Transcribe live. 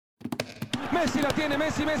Messi la tiene,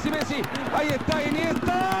 Messi. Ahí está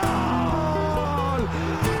Iniesta.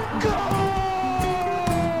 ¡Gol!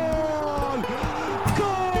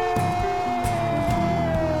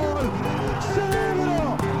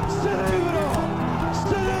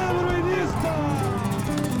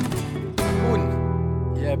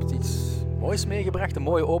 Je hebt iets moois meegebracht, een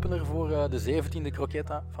mooie opener voor de 17e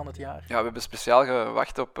croqueta van het jaar. Ja, we hebben speciaal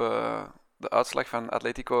gewacht op de uitslag van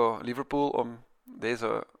Atletico Liverpool om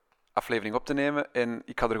deze aflevering op te nemen. En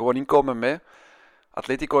ik ga er gewoon in komen mee.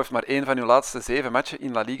 Atletico heeft maar 1 van hun laatste 7 matchen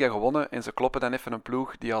in La Liga gewonnen. En ze kloppen dan even een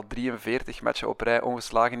ploeg die al 43 matchen op rij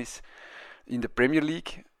ongeslagen is in de Premier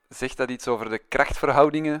League. Zegt dat iets over de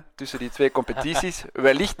krachtverhoudingen tussen die twee competities?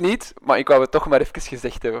 Wellicht niet, maar ik wou het toch maar even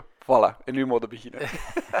gezegd hebben. Voilà, en nu moeten we beginnen.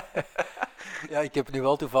 Ja, ik heb nu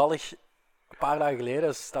wel toevallig een paar dagen geleden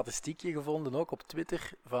een statistiekje gevonden, ook op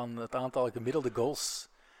Twitter, van het aantal gemiddelde goals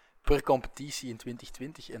per competitie in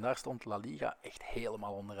 2020. En daar stond La Liga echt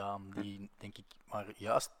helemaal onderaan. Die, denk ik, maar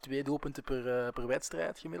juist 2 doelpunten per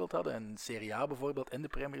wedstrijd gemiddeld hadden. En Serie A bijvoorbeeld en de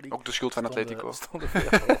Premier League. Ook de schuld van Atletico. Stonden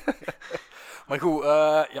veel Maar goed,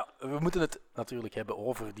 ja, we moeten het natuurlijk hebben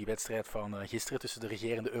over die wedstrijd van gisteren tussen de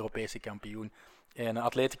regerende Europese kampioen en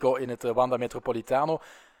Atletico in het Wanda Metropolitano.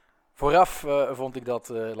 Vooraf vond ik dat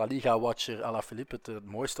La Liga-watcher Alaphilippe het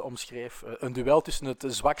mooiste omschreef. Een duel tussen het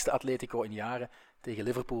zwakste Atletico in jaren tegen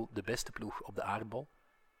Liverpool, de beste ploeg op de aardbol.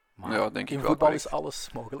 Maar Ja, denk ik in wel voetbal correct. is alles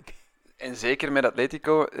mogelijk. En zeker met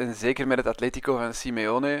Atletico, en zeker met het Atletico van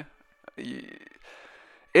Simeone.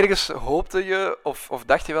 Ergens hoopte je, of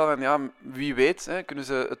dacht je wel van, ja, wie weet, hè, kunnen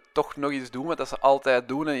ze het toch nog eens doen, wat dat ze altijd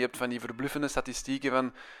doen. En je hebt van die verbluffende statistieken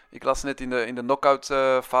van, ik las net in de knock-out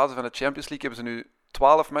fase van de Champions League, hebben ze nu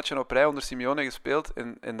 12 matchen op rij onder Simeone gespeeld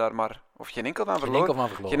en daar maar, of geen enkel van verloren.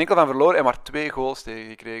 Geen enkel van verloren en maar 2 goals tegen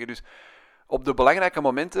gekregen. Dus op de belangrijke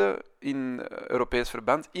momenten in Europees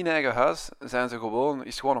verband, in eigen huis, zijn ze gewoon,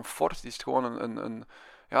 is gewoon een fort, is het gewoon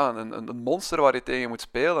een monster waar je tegen moet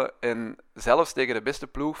spelen. En zelfs tegen de beste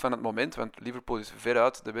ploeg van het moment, want Liverpool is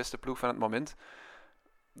veruit de beste ploeg van het moment,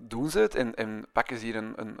 doen ze het en pakken ze hier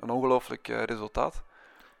een ongelooflijk resultaat.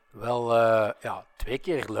 Wel, ja, 2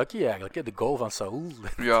 keer lucky eigenlijk. Hè. De goal van Saúl.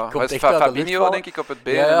 Ja, komt hij is echt uit de lucht Fabinho vallen. denk ik op het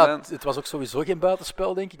been. Ja, en, het was ook sowieso geen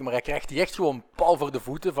buitenspel, denk ik. Maar hij krijgt die echt gewoon pal voor de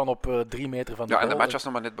voeten van op 3 meter van de ja, goal. en de match was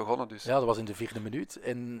nog maar net begonnen. Dus. Ja, dat was in de 4e minuut.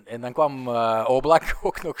 En dan kwam Oblak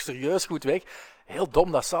ook nog serieus goed weg. Heel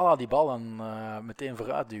dom dat Salah die bal dan meteen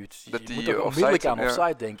vooruit duwt. Dat Je die moet toch offside, onmiddellijk aan ja.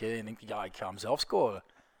 offside denken. En ik denk, ja, ik ga hem zelf scoren.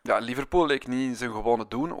 Ja, Liverpool leek niet in zijn gewone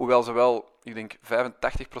doen, hoewel ze wel, ik denk, 85%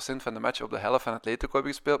 van de match op de helft van Atletico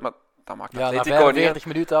hebben gespeeld, maar dat maakt Ja, na Atletico 45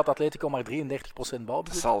 minuten had Atletico maar 33% Dat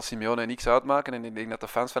balbezit. zal Simeone niks uitmaken en ik denk dat de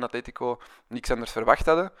fans van Atletico niks anders verwacht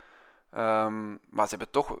hadden. Maar ze hebben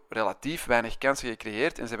toch relatief weinig kansen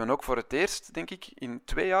gecreëerd en ze hebben ook voor het eerst, denk ik, in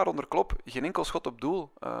 2 jaar onder Klopp geen enkel schot op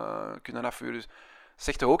doel kunnen afvuren. Dus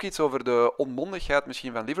zegt toch ook iets over de onmondigheid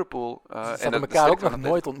misschien van Liverpool. Ze hadden elkaar ook nog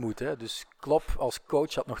nooit ontmoet. Hè? Dus Klopp als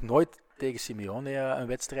coach had nog nooit tegen Simeone een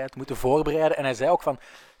wedstrijd moeten voorbereiden. En hij zei ook van,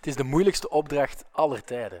 het is de moeilijkste opdracht aller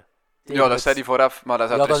tijden. Ja, dat zei hij vooraf, maar dat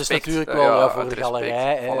is uit Ja, dat respect. is natuurlijk wel voor uit de respect.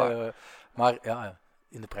 galerij. Hè. Voilà. Maar ja,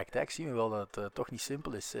 in de praktijk zien we wel dat het toch niet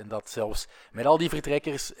simpel is. En dat zelfs met al die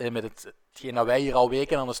vertrekkers en met hetgeen dat wij hier al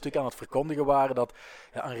weken aan een stuk aan het verkondigen waren, dat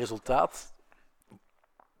ja, een resultaat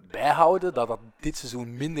bijhouden, dat dit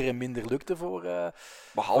seizoen minder en minder lukte voor Behalve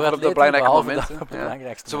voor op de atleten, belangrijke behalve momenten. op de Ja.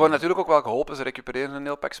 belangrijkste Ze worden momenten. natuurlijk ook wel geholpen. Ze recupereren een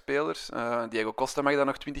heel pak spelers. Diego Costa mag dan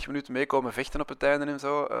nog 20 minuten meekomen vechten op het einde en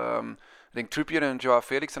zo. Ik denk Trippier en Joao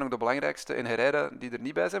Felix zijn ook de belangrijkste. En Herrera die er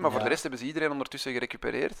niet bij zijn. Maar Ja. voor de rest hebben ze iedereen ondertussen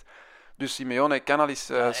gerecupereerd. Dus Simeone kan al eens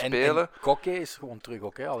Ja, spelen. En Koke is gewoon terug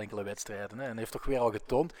ook, hè, al enkele wedstrijden. Hè, en heeft toch weer al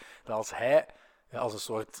getoond dat als hij als een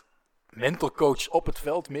soort mental coach op het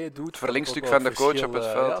veld meedoet. Het verlengstuk dat ook van wel de coach verschil, op het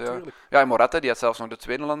veld. Ja. tuurlijk. Ja, en Morata die had zelfs nog de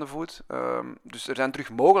 2-0 aan de voet. Dus er zijn terug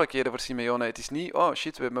mogelijkheden voor Simeone. Het is niet, oh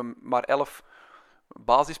shit, we hebben maar 11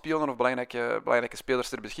 basispionnen of belangrijke spelers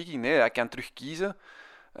ter beschikking. Nee, hij kan terug kiezen.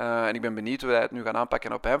 En ik ben benieuwd hoe hij het nu gaat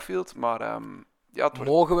aanpakken op Anfield. Maar ja, het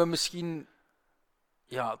wordt... Mogen we misschien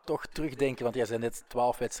toch terugdenken, want jij zei net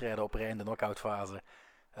 12 wedstrijden op rij in de knock-outfase.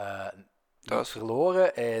 Thuis.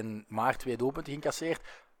 Verloren en maar 2 doelpunten geïncasseerd.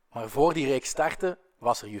 Maar voor die reeks starten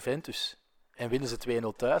was er Juventus. En winnen ze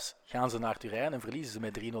 2-0 thuis, gaan ze naar Turijn en verliezen ze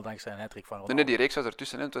met 3-0 dankzij een hat-trick van Ronaldo. Nee, die reeks was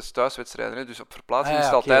ertussen. Hè. Het was thuiswedstrijden. Hè. Dus op verplaatsing Ah, is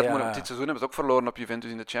ja, het altijd oké, moeilijk. ja. Dit seizoen hebben ze ook verloren op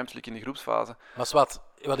Juventus in de Champions League in de groepsfase. Maar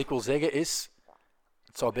wat ik wil zeggen is,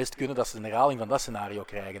 het zou best kunnen dat ze een herhaling van dat scenario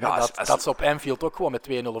krijgen. Hè? Ja, Dat ze op Anfield ook gewoon met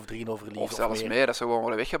 2-0 of 3-0 verliezen. Of zelfs meer. meer, dat ze gewoon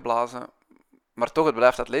worden weggeblazen. Maar toch, het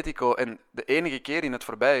blijft Atletico. En de enige keer in het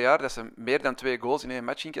voorbije jaar dat ze meer dan 2 goals in 1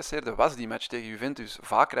 match incasseerden, was die match tegen Juventus.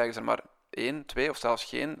 Vaak krijgen ze er maar 1, 2 of zelfs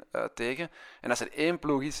geen tegen. En als er één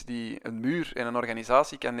ploeg is die een muur en een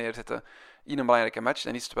organisatie kan neerzetten in een belangrijke match,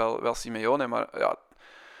 dan is het wel Simeone. Maar ja,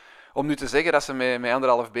 om nu te zeggen dat ze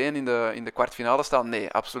met 1,5 been in de kwartfinale staan,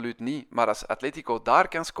 nee, absoluut niet. Maar als Atletico daar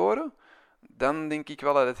kan scoren, dan denk ik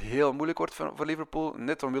wel dat het heel moeilijk wordt voor Liverpool.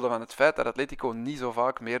 Net omwille van het feit dat Atletico niet zo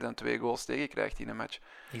vaak meer dan 2 goals tegenkrijgt in een match.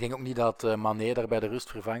 Ik denk ook niet dat Mané daar bij de rust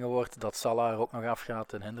vervangen wordt, dat Salah er ook nog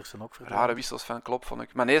afgaat en Henderson ook verdwijnt. Rare wissels van Klopp, vond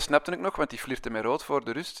ik. Mané snapte ik nog, want die flirte met rood voor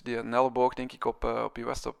de rust. Die een elleboog, denk ik, op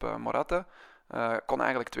West op Morata. Kon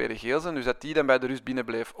eigenlijk tweede geel zijn, dus dat die dan bij de rust binnen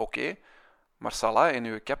bleef, oké. Maar Salah en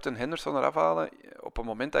uw captain Henderson eraf halen, op het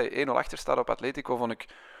moment dat je 1-0 achter staat op Atletico,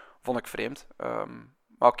 vond ik vreemd.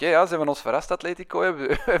 Maar oké, ja, ze hebben ons verrast, Atletico.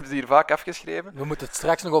 We hebben ze hier vaak afgeschreven. We moeten het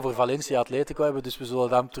straks nog over Valencia Atletico hebben, dus we zullen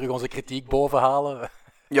dan terug onze kritiek bovenhalen.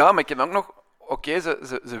 Ja, maar ik heb ook nog... Oké,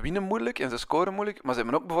 ze winnen moeilijk en ze scoren moeilijk, maar ze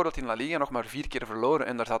hebben ook bijvoorbeeld in La Liga nog maar 4 keer verloren.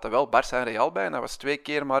 En daar zaten wel Barça en Real bij en dat was 2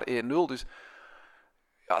 keer maar 1-0. Dus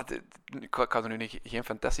ja, ik kan er nu geen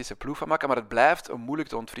fantastische ploeg van maken, maar het blijft een moeilijk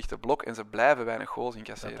te ontwrichten blok en ze blijven weinig goals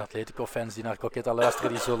incasseren. De Atletico-fans die naar Coqueta luisteren,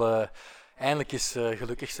 die zullen eindelijk eens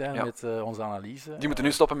gelukkig zijn met onze analyse. Die moeten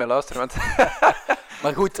nu stoppen met luisteren. Want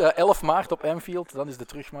Maar goed, 11 maart op Anfield, dan is de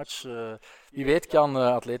terugmatch. Wie weet kan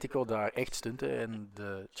Atletico daar echt stunten en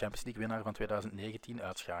de Champions League-winnaar van 2019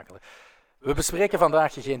 uitschakelen. We bespreken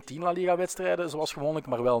vandaag geen 10 La Liga-wedstrijden zoals gewoonlijk,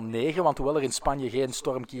 maar wel 9. Want hoewel er in Spanje geen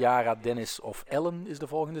Storm, Chiara, Dennis of Ellen is de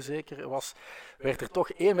volgende zeker was, werd er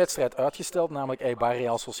toch 1 wedstrijd uitgesteld, namelijk Eibar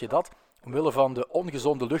Real Sociedad. Omwille van de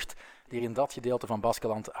ongezonde lucht die er in dat gedeelte van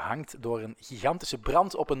Baskeland hangt door een gigantische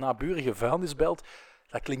brand op een naburige vuilnisbelt.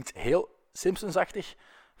 Dat klinkt heel Simpsons-achtig,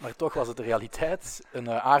 maar toch was het de realiteit. Een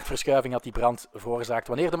aardverschuiving had die brand veroorzaakt.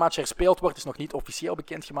 Wanneer de match herspeeld wordt, is nog niet officieel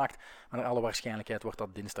bekendgemaakt, maar naar alle waarschijnlijkheid wordt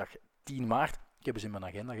dat dinsdag 10 maart. Ik heb eens in mijn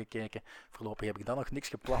agenda gekeken. Voorlopig heb ik dan nog niks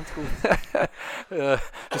gepland.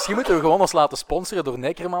 Misschien moeten we gewoon ons laten sponsoren door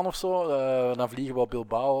Neckerman of zo. Dan vliegen we op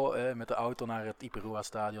Bilbao met de auto naar het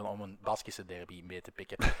Iperua-stadion om een Baskische derby mee te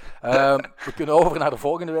pikken. We kunnen over naar de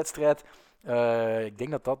volgende wedstrijd. Ik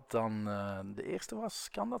denk dat dat dan de eerste was.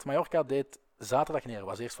 Kan dat? Mallorca deed zaterdag neer.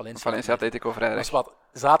 Was eerst Valencia. Valencia Atletico vrijdag.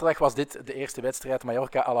 Zaterdag was dit de eerste wedstrijd.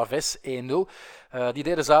 Mallorca Alaves 1-0. Die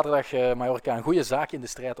deden zaterdag Mallorca een goede zaak in de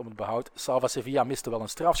strijd om het behoud. Salva Sevilla miste wel een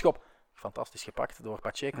strafschop. Fantastisch gepakt door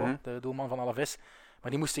Pacheco, de doelman van Alaves.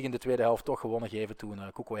 Maar die moest zich in de tweede helft toch gewonnen geven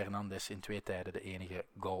toen Cuco Hernandez in 2 tijden de enige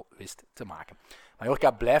goal wist te maken.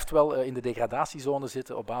 Mallorca blijft wel in de degradatiezone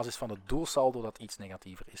zitten op basis van het doelsaldo dat iets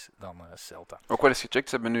negatiever is dan Celta. Ook wel eens gecheckt,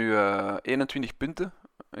 ze hebben nu 21 punten.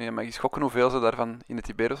 Je mag eens gokken hoeveel ze daarvan in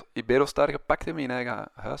het Iberostar gepakt hebben in eigen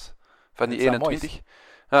huis. Van die 21.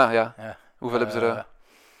 Ja. Hoeveel hebben ze er?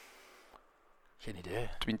 Geen idee.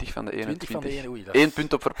 20 van de 21. 20 van de 1, oei, 1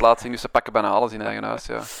 punt op verplaatsing, dus ze pakken bijna alles in eigen huis.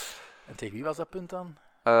 Ja. En tegen wie was dat punt dan?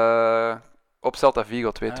 Op Celta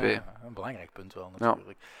Vigo 2-2. Een belangrijk punt wel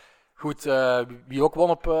natuurlijk. Ja. Goed, wie ook won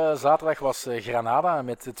op zaterdag was Granada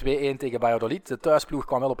met 2-1 tegen Valladolid. De thuisploeg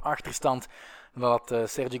kwam wel op achterstand nadat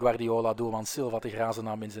Sergio Guardiola doelman Silva te grazen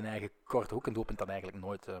nam in zijn eigen korte hoek. Een doelpunt dat eigenlijk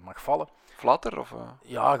nooit mag vallen. Flatter? Of,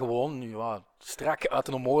 Ja, gewoon strak uit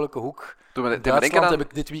een onmogelijke hoek. In Duitsland heb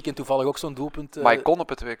ik dit weekend toevallig ook zo'n doelpunt. Maar kon op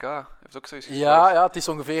het WK. Heeft ook zoiets ja, het is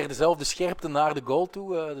ongeveer dezelfde scherpte naar de goal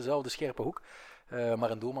toe, dezelfde scherpe hoek.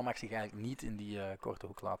 Maar een doelman mag zich eigenlijk niet in die korte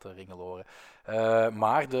hoek laten ringeloren.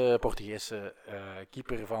 Maar de Portugese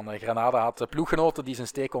keeper van Granada had ploeggenoten die zijn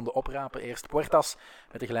steek konden oprapen. Eerst Puertas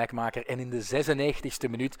met de gelijkmaker en in de 96e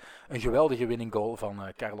minuut een geweldige winning goal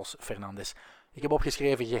van Carlos Fernandes. Ik heb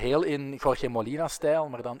opgeschreven geheel in Jorge Molina-stijl,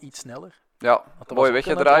 maar dan iets sneller. Ja, mooi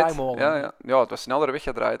weggedraaid. Ja, het was sneller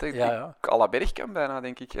weggedraaid. Hè. Ja. À la Bergkamp bijna,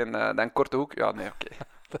 denk ik. En dan korte hoek. Ja, nee, oké.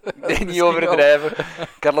 Nee, niet overdrijven.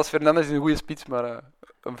 Carlos Fernandes is een goede spits, maar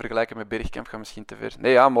een vergelijken met Bergkamp gaat misschien te ver.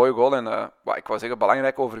 Nee, ja, mooie goal. En ik wou zeggen,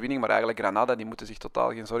 belangrijke overwinning, maar eigenlijk Granada, die moeten zich totaal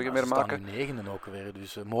geen zorgen meer maken. Ze staan nu 9e ook weer,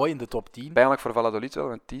 dus mooi in de top 10. Pijnlijk voor Valladolid wel,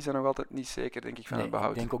 want die zijn nog altijd niet zeker, denk ik, van het behoud.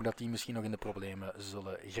 Ik denk ook dat die misschien nog in de problemen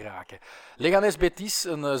zullen geraken. Leganés Betis,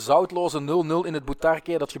 een zoutloze 0-0 in het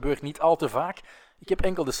Butarque, dat gebeurt niet al te vaak. Ik heb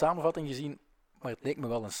enkel de samenvatting gezien, maar het leek me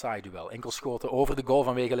wel een saai duel. Enkel schoten over de goal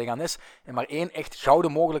vanwege Leganés en maar 1 echt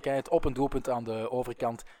gouden mogelijkheid op een doelpunt aan de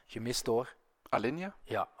overkant, gemist door Alenia?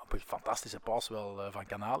 Ja, op een fantastische pas wel van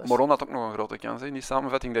Canales. Moron had ook nog een grote kans in die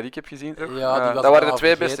samenvatting dat ik heb gezien. Ja, dat waren de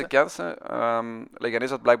 2 beste kansen. Leganés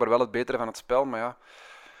had blijkbaar wel het betere van het spel, maar ja,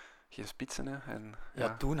 geen spitsen. Hè. En,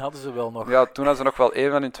 Ja, toen hadden ze wel nog... Ja, toen hadden ze nog wel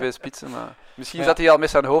 1 van hun 2 spitsen. Maar misschien Ja. zat hij al met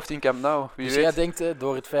zijn hoofd in Camp Nou. Wie Dus weet. jij denkt,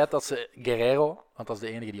 door het feit dat ze Guerrero, want dat is de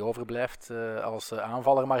enige die overblijft, als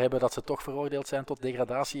aanvaller maar hebben, dat ze toch veroordeeld zijn tot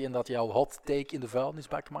degradatie en dat jouw hot take in de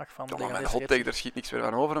vuilnisbak mag van Ja, maar mijn degradatie? hot take, daar schiet niks meer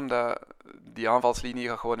van over, omdat die aanvalslinie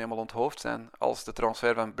gaat gewoon helemaal onthoofd zijn als de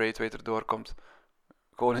transfer van Braithwaite doorkomt.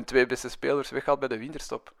 Gewoon hun 2 beste spelers weghaalt bij de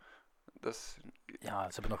winterstop. Dus Ja,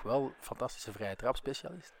 ze hebben nog wel een fantastische vrije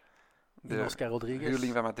trapspecialist. de Oscar Rodriguez.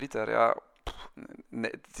 huurling van Madrid daar, ja.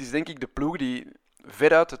 Nee, het is denk ik de ploeg die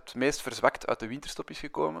veruit het meest verzwakt uit de winterstop is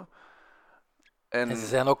gekomen. En ze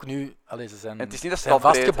zijn ook nu... Ze zijn, het is niet dat ze zijn het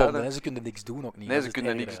al breed vastgebonden, hadden. hè. Ze kunnen niks doen ook niet. Nee, Dat ze is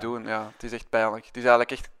kunnen het niks erge doen. Ja, het is echt pijnlijk. Het is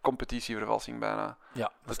eigenlijk echt competitievervalsing bijna.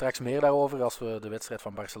 Ja, straks meer daarover als we de wedstrijd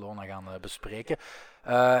van Barcelona gaan bespreken.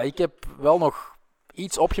 Ik heb wel nog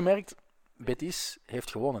iets opgemerkt. Betis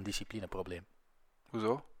heeft gewoon een disciplineprobleem.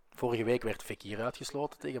 Hoezo? Vorige week werd Fekir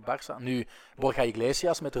uitgesloten tegen Barça. Nu, Borja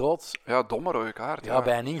Iglesias met rood. Ja, domme rode kaart. Ja,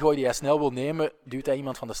 bij een ingooi die hij snel wil nemen, duwt hij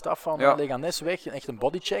iemand van de staf van Ja. Leganés weg. Echt een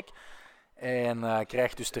bodycheck. En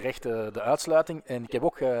krijgt dus terecht de uitsluiting. En ik heb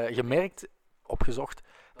ook gemerkt, opgezocht,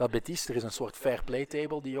 dat Betis, er is een soort fair play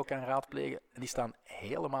table die je ook kan raadplegen. En die staan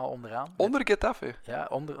helemaal onderaan. Onder Getafe. Ja,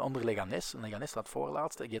 onder Leganés. Leganés staat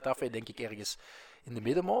voorlaatste. Getafe denk ik ergens in de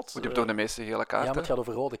middenmoot. Die hebben toch de meeste gele kaarten? Ja, maar het gaat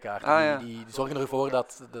over rode kaarten. Ah, Die- ja. die zorgen ervoor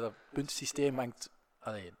dat het puntensysteem hangt...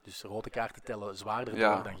 dus rode kaarten tellen zwaarder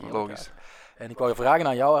Ja, door dan gele logisch. kaarten. En ik wou je vragen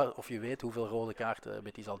aan jou of je weet hoeveel rode kaarten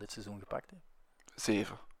Betis al dit seizoen gepakt heeft.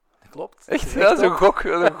 7. Dat klopt. Echt? Ja, dat is een gok.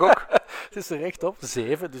 Dat is een gok. Het is er recht op,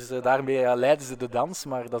 7. Dus daarmee leiden ze de dans,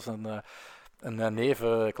 maar dat is een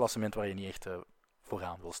nevenklassement waar je niet echt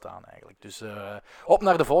vooraan wil staan eigenlijk. Dus op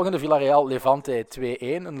naar de volgende, Villarreal Levante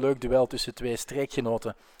 2-1. Een leuk duel tussen 2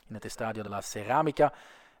 streekgenoten in het Estadio de la Ceramica.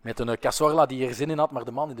 Met een Cazorla die er zin in had, maar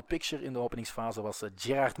de man in de picture in de openingsfase was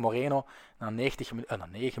Gerard Moreno. Na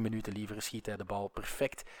 9 minuten liever schiet hij de bal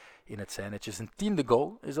perfect in het zijnetje. Zijn 10e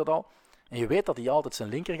goal is dat al. En je weet dat hij altijd zijn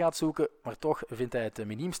linker gaat zoeken, maar toch vindt hij het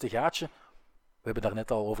miniemste gaatje. We hebben daar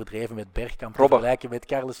net al overdreven met Bergkamp te vergelijken met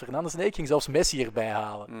Carlos Fernandes. Nee, ik ging zelfs Messi erbij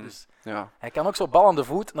halen. Dus Ja. hij kan ook zo bal aan de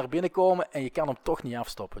voet naar binnen komen en je kan hem toch niet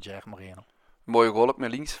afstoppen, Gerard Moreno. Mooie goal ook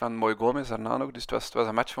met links van Mooi Gomez daarna nog. Dus het was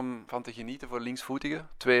een match van te genieten voor linksvoetigen.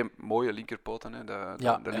 2 mooie linkerpoten. Hè.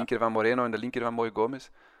 De linker van Moreno en de linker van Mooi Gomez.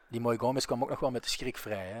 Die Mooi Gomez kwam ook nog wel met de schrik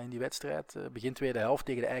vrij hè, in die wedstrijd. Begin tweede helft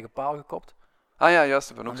tegen de eigen paal gekopt. Ah ja, juist.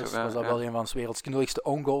 Van ook Anders zo. Ja, was dat ja. wel een van 's werelds knulligste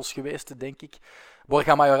own goals geweest, denk ik.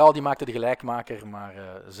 Borja Mayoral die maakte de gelijkmaker, maar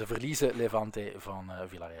ze verliezen Levante van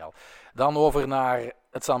Villarreal. Dan over naar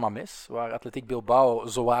het San Mamés, waar Athletic Bilbao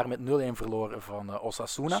zowaar met 0-1 verloren van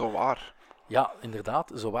Osasuna. Zo waar. Ja,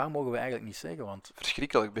 inderdaad, zowaar mogen we eigenlijk niet zeggen, want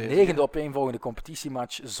Verschrikkelijk bezig. 9e opeenvolgende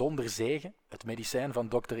competitiematch zonder zege. Het medicijn van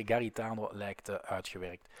dokter Garitano lijkt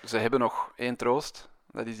uitgewerkt. Ze hebben nog 1 troost.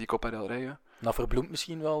 Dat is die Copa del Rey. Hè. Dat verbloemt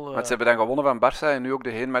misschien wel... Want ze hebben dan gewonnen van Barça en nu ook de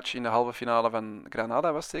heenmatch in de halve finale van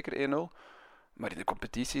Granada was zeker 1-0. Maar in de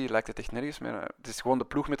competitie lijkt het echt nergens meer. Het is gewoon de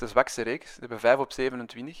ploeg met de zwakste reeks. Ze hebben 5 op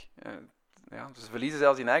 27. Ja, ze verliezen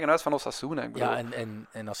zelfs in eigen huis van Osasuna. Ik bedoel. Ja,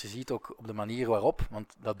 en als je ziet ook op de manier waarop,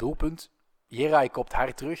 want dat doelpunt, Jerai kopt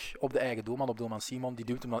hard terug op de eigen doelman, op doelman Simon, die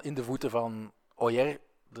duwt hem dan in de voeten van Oyer,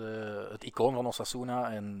 het icoon van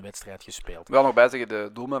Osasuna, en wedstrijd gespeeld. Ik wil nog bijzeggen, de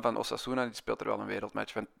doelman van Osasuna die speelt er wel een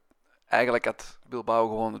wereldmatch. Want eigenlijk had Bilbao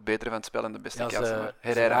gewoon het betere van het spel en de beste Ja, kansen. Maar ze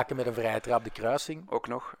Herrera raken met een vrije trap de kruising. ook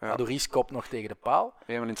nog. Ja. Adoris kopt nog tegen de paal.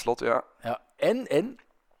 Eenmaal in het slot, ja. Ja, en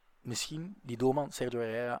misschien die doelman, Sergio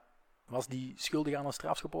Herrera, was die schuldig aan een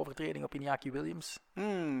strafschopovertreding op Iñaki Williams?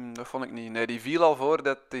 Dat vond ik niet. Nee, die viel al voor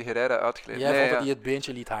dat de Herrera uitgleed. Jij Nee, vond ja. dat hij het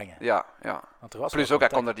beentje liet hangen. Ja, ja. Want er was Plus wel ook, hij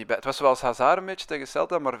kon contact. er niet bij. Het was zoals Hazard een beetje tegen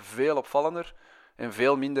Celta, maar veel opvallender en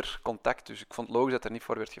veel minder contact. Dus ik vond het logisch dat er niet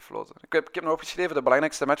voor werd gefloten. Ik heb nog opgeschreven, de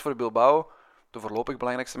belangrijkste match voor Bilbao, de voorlopig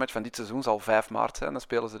belangrijkste match van dit seizoen, zal 5 maart zijn. Dan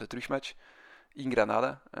spelen ze de terugmatch in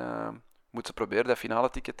Granada. Moeten ze proberen dat finale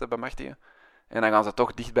ticket te bemachtigen. En dan gaan ze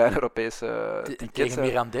toch dicht bij een Europese ticket. Tegen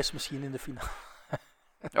Mirandes misschien in de finale.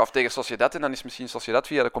 Ja, of tegen Sociedad. En dan is misschien Sociedad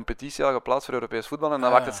via de competitie al geplaatst voor Europees voetbal. En dan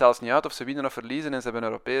Ah, maakt ja. het zelfs niet uit of ze winnen of verliezen en ze hebben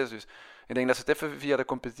Europees. Dus ik denk dat ze het even via de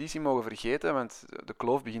competitie mogen vergeten. Want de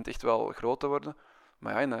kloof begint echt wel groot te worden.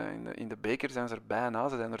 Maar ja, in de beker zijn ze er bijna.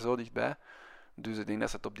 Ze zijn er zo dichtbij. Dus ik denk dat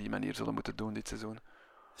ze het op die manier zullen moeten doen dit seizoen.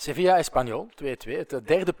 Sevilla Espanyol 2-2. Het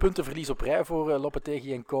derde puntenverlies op rij voor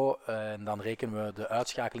Lopetegui en co. En dan rekenen we de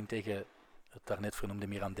uitschakeling tegen het daarnet vernoemde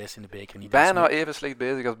Mirandes in de beker niet. Bijna als even slecht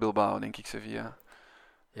bezig als Bilbao, denk ik, Sevilla.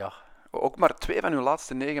 Ja, Ook maar 2 van hun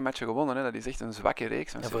laatste 9 matchen gewonnen. Hè. Dat is echt een zwakke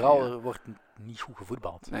reeks van en Sevilla. vooral wordt niet goed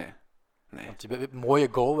gevoetbald. Nee. Want je hebt een mooie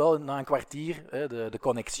goal wel na een kwartier. Hè, de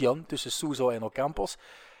connexion tussen Suso en Ocampos.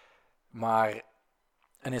 Maar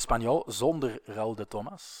een Espanyol zonder Raúl de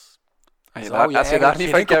Tomás. Als je daar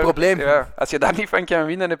niet van kan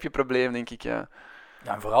winnen, dan heb je een probleem, denk ik. Ja.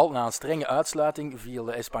 Ja, en vooral na een strenge uitsluiting viel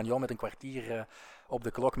de Espanyol met een kwartier op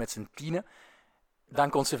de klok met zijn 10. Dan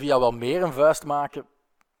kon Sevilla wel meer een vuist maken.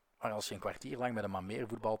 Maar als je een kwartier lang met een man meer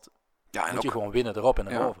voetbalt, moet je gewoon winnen erop en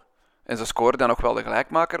erover. En ze scoren dan ook wel de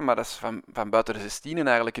gelijkmaker, maar dat is van buiten de 16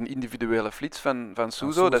 eigenlijk een individuele flits van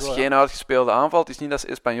Suso. Dat is geen uitgespeelde aanval. Het is niet dat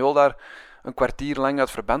Espanyol daar een kwartier lang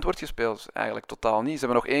uit verband wordt gespeeld. Eigenlijk totaal niet. Ze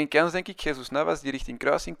hebben nog 1 kans, denk ik. Jesus Navas die richting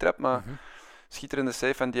kruising trapt, maar schitterende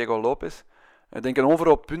save van Diego Lopez. Ik denk een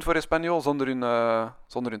onverhoopt punt voor Espanyol,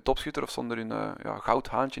 zonder hun topschutter of zonder hun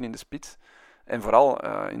goudhaantje in de spits. En vooral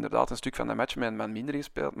inderdaad een stuk van de match met een man minder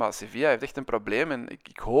gespeeld. Maar Sevilla heeft echt een probleem en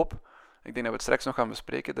ik hoop, ik denk dat we het straks nog gaan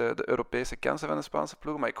bespreken, de Europese kansen van de Spaanse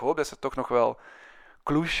ploeg, maar ik hoop dat ze toch nog wel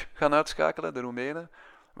Cluj gaan uitschakelen, de Roemenen.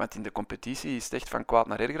 Want in de competitie is het echt van kwaad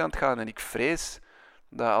naar erger aan het gaan. En ik vrees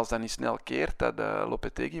dat als dat niet snel keert, dat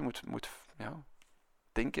Lopetegui moet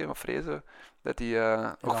denken of vrezen dat hij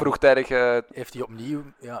ook vroegtijdig... Heeft hij opnieuw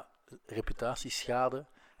reputatieschade?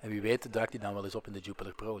 En wie weet duikt hij dan wel eens op in de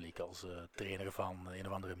Jupiler Pro League als trainer van een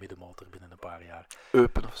of andere middenmotor binnen een paar jaar.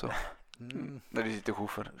 Eupen of zo. Daar is hij te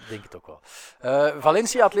goed voor. Ik denk het ook wel.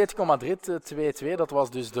 Valencia, Atletico Madrid 2-2. Dat was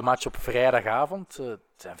dus de match op vrijdagavond. Er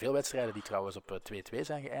zijn veel wedstrijden die trouwens op 2-2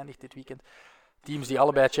 zijn geëindigd dit weekend. Teams die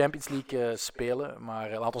allebei Champions League spelen. Maar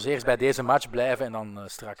laten we eerst bij deze match blijven en dan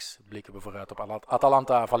straks blikken we vooruit op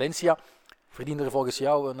Atalanta-Valencia. Verdient er volgens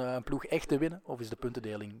jou een ploeg echt te winnen of is de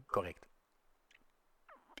puntendeling correct?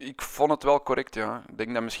 Ik vond het wel correct, ja. Ik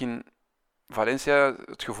denk dat misschien Valencia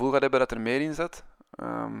het gevoel gaat hebben dat er meer in zat.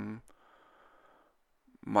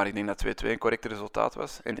 Maar ik denk dat 2-2 een correct resultaat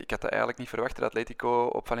was. En ik had dat eigenlijk niet verwacht dat Atletico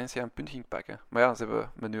op Valencia een punt ging pakken. Maar ja, ze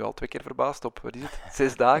hebben me nu al 2 keer verbaasd op,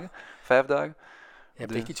 6 dagen, 5 dagen. Je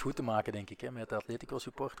hebt echt iets goed te maken, denk ik, hè, met de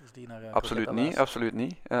Atletico-supporters die naar Absoluut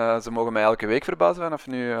niet. Ze mogen mij elke week verbazen vanaf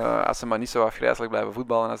nu, als ze maar niet zo afgrijzelijk blijven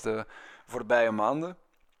voetballen als de voorbije maanden.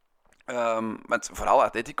 Want vooral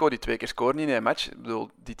Atletico, die 2 keer scoren in 1 match. Ik bedoel,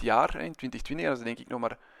 dit jaar, in 2020, hadden ze denk ik nog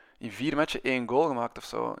maar in 4 matchen 1 goal gemaakt of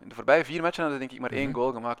zo. In de voorbije 4 matchen hadden ze denk ik maar 1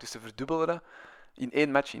 goal gemaakt. Dus ze verdubbelen dat in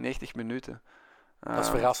 1 match in 90 minuten. Dat is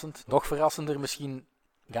verrassend. Nog verrassender misschien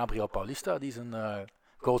Gabriel Paulista, die zijn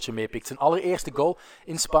goaltje meepikt. Zijn allereerste goal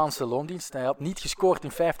in Spaanse loondienst. Hij had niet gescoord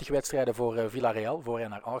in 50 wedstrijden voor Villarreal, voor hij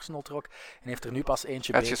naar Arsenal trok. En heeft er nu pas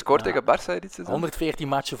eentje bij. Hij had gescoord tegen Barça dit seizoen? 114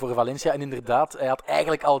 matchen voor Valencia. En inderdaad, hij had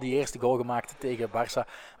eigenlijk al die eerste goal gemaakt tegen Barça.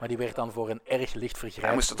 Maar die werd dan voor een erg licht vergrijp.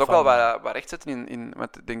 Hij moest het ook wel wat recht zetten.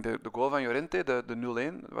 Want ik denk de goal van Llorente,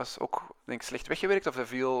 de 0-1, was ook denk, slecht weggewerkt. Of hij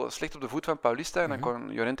viel slecht op de voet van Paulista. En dan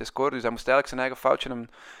kon Llorente scoren. Dus hij moest eigenlijk zijn eigen foutje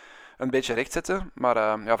een beetje recht zetten.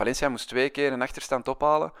 Maar Valencia moest 2 keer een achterstand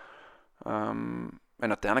ophalen. En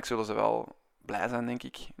uiteindelijk zullen ze wel blij zijn, denk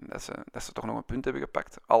ik, dat ze toch nog een punt hebben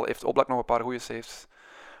gepakt. Al heeft Oblak nog een paar goede saves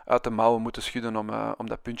uit de mouwen moeten schudden om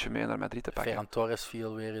dat puntje mee naar Madrid te pakken. Ferran Torres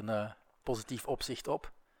viel weer in positief opzicht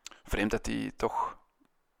op. Vreemd dat hij toch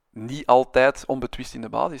niet altijd onbetwist in de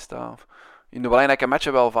basis staat. In de belangrijke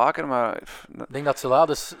matchen wel vaker, maar... Ik denk dat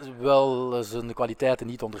Celades wel zijn kwaliteiten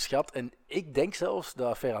niet onderschat. En ik denk zelfs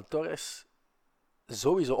dat Ferran Torres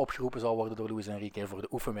sowieso opgeroepen zal worden door Luis Enrique voor de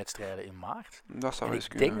oefenwedstrijden in maart. Dat zou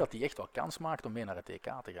ik denk dat hij echt wel kans maakt om mee naar het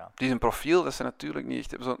EK te gaan. Die is een profiel, dat ze natuurlijk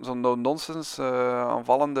niet echt... Zo'n no-nonsense,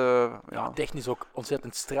 aanvallende... Ja, technisch ook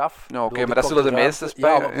ontzettend straf. Ja, oké, maar dat zullen de meeste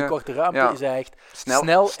spelen. Ja, maar op die korte ruimte is hij echt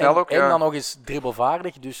snel ook, en dan nog eens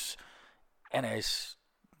dribbelvaardig. Dus... En hij is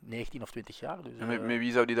 19 of 20 jaar. Dus, met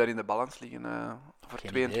wie zou die daar in de balans liggen? Voor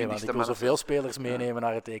 22e man. Ik wil zoveel spelers meenemen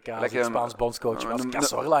naar het EK. Als ik Spaans bondscoach was.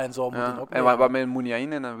 Cazorla en zo moeten ook mee. En wat met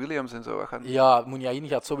Muniain en Williams en zo? Ja, Muniain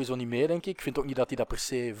gaat sowieso niet mee, denk ik. Ik vind ook niet dat hij dat per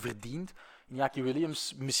se verdient. Iñaki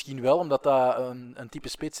Williams misschien wel, omdat dat een type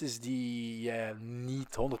spits is die je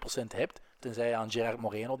niet 100% hebt. Tenzij je aan Gerard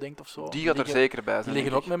Moreno denkt of zo. Die gaat er zeker bij zijn. Die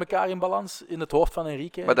liggen ook met elkaar in balans in het hoofd van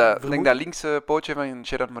Enrique. Maar ik denk dat linkse pootje van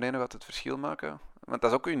Gerard Moreno gaat het verschil maken. Want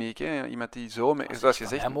dat is ook uniek, hè? Iemand die zo... Zoals je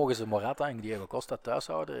zegt... Dan mogen ze Morata en Diego Costa thuis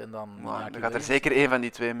houden en dan... Dan gaat er zeker één van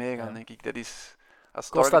die twee meegaan, denk ik. Dat is...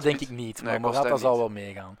 Costa denk ik niet, maar Morata zal wel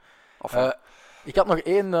meegaan. Ik had nog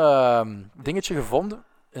één dingetje gevonden.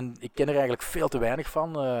 En ik ken er eigenlijk veel te weinig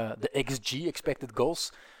van. De XG, Expected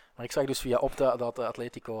Goals. Maar ik zag dus via Opta dat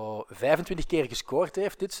Atletico 25 keer gescoord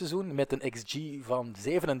heeft dit seizoen met een XG van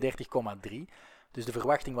 37,3. Dus de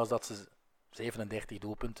verwachting was dat ze 37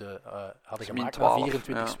 doelpunten hadden gemaakt na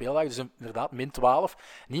 24 speeldagen. Dus inderdaad, min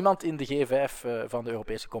 12. Niemand in de G5 van de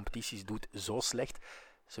Europese competities doet zo slecht.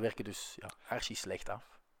 Ze werken dus archi slecht af.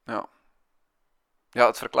 Ja,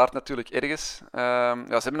 het verklaart natuurlijk ergens. Ze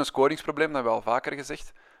hebben een scoringsprobleem, dat hebben we al vaker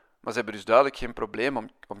gezegd. Maar ze hebben dus duidelijk geen probleem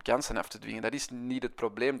om kansen af te dwingen. Dat is niet het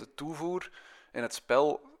probleem. De toevoer en het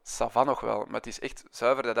spel, ça va nog wel. Maar het is echt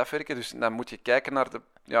zuiver dat afwerken. Dus dan moet je kijken naar de...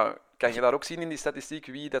 Ja, kan je daar ook zien in die statistiek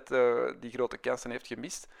wie dat, die grote kansen heeft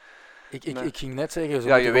gemist? Ik ging net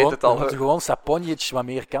zeggen, je weet het al. We moeten gewoon Saponjic wat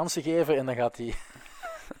meer kansen geven en dan gaat hij...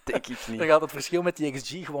 Denk ik niet. Dan gaat het verschil met die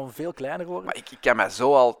XG gewoon veel kleiner worden. Maar ik kan mij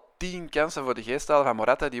zo al 10 kansen voor de geest halen van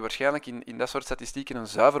Morata, die waarscheinlijk in dat soort statistieken een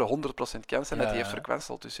zuivere 100% kans zijn dat hij heeft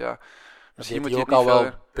verkwanseld. Dus ja, misschien moet je ook het niet al veel...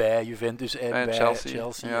 wel bij Juventus en bij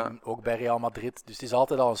Chelsea ja. en ook bij Real Madrid. Dus het is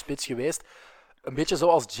altijd al een spits geweest. Een beetje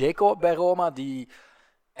zoals Dzeko bij Roma.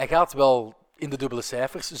 Hij gaat wel in de dubbele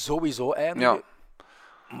cijfers sowieso eindigen. Ja.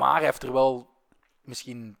 Maar hij heeft er wel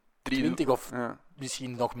misschien 20 of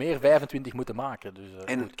misschien nog meer 25 moeten maken. Dus,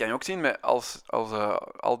 en goed. kan je ook zien, met als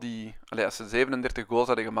ze 37 goals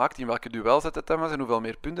hadden gemaakt, in welke duels het dan was en hoeveel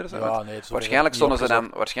meer punten er zijn. Ja, nee,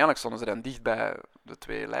 waarschijnlijk stonden ze dan dicht bij de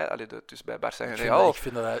twee dus bij Barça en Real. Ik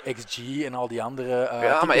vind dat XG en al die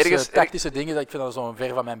andere tactische dingen, ik vind dat zo'n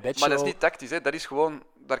ver van mijn bedshow. Maar dat is niet tactisch, hè. Dat is gewoon,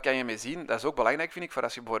 daar kan je mee zien. Dat is ook belangrijk, vind ik, voor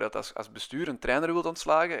als je bijvoorbeeld als bestuur een trainer wilt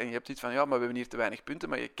ontslagen en je hebt iets van, ja, maar we hebben hier te weinig punten,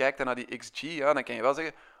 maar je kijkt dan naar die XG, ja, dan kan je wel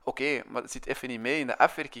zeggen, oké, maar het zit even niet mee in de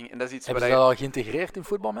afwerking. En dat is iets hebben ze dat al geïntegreerd in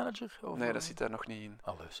voetbalmanager? Nee, dat zit daar nog niet in.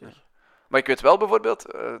 Nee. Maar ik weet wel bijvoorbeeld,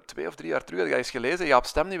 2 of 3 jaar terug had ik eens gelezen, Jaap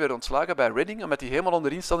Stam die werd ontslagen bij Reading, omdat hij helemaal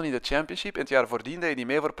onderin stond in de Championship. En het jaar voordien deed hij niet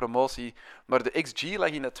mee voor promotie. Maar de XG lag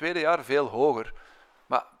in het tweede jaar veel hoger.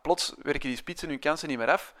 Maar plots werken die spitsen hun kansen niet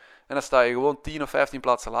meer af. En dan sta je gewoon 10 of 15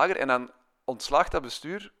 plaatsen lager. En dan ontslaat dat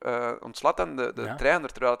bestuur, ontslaat dan de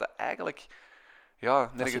trainer, terwijl het eigenlijk...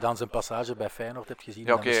 Ja, als je dan zijn passage bij Feyenoord hebt gezien,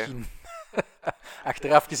 ja, dan misschien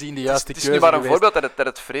achteraf gezien de juiste keuze. Het is nu maar een voorbeeld dat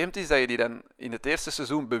het vreemd is dat je die dan in het eerste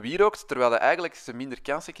seizoen bewierookt, terwijl hij eigenlijk ze minder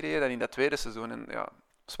kansen creëert dan in dat tweede seizoen. En ja,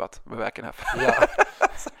 zwart, we wijken af. Ja.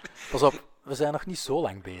 Pas op, we zijn nog niet zo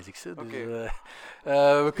lang bezig. Dus,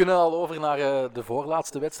 we kunnen al over naar de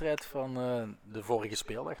voorlaatste wedstrijd van de vorige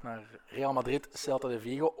speeldag, naar Real Madrid, Celta de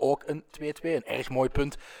Vigo. Ook een 2-2, een erg mooi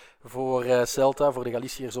punt voor Celta, voor de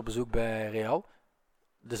Galiciërs op bezoek bij Real.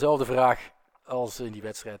 Dezelfde vraag als in die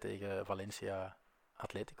wedstrijd tegen Valencia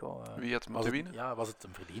Atletico. Wie had moeten winnen? Ja, was het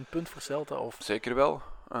een verdiend punt voor Celta? Of? Zeker wel.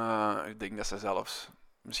 Ik denk dat ze zelfs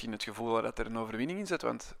misschien het gevoel hadden dat er een overwinning in zit.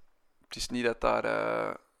 Want het is niet dat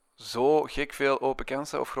daar zo gek veel open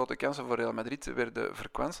kansen of grote kansen voor Real Madrid werden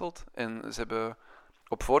verkwanseld. En ze hebben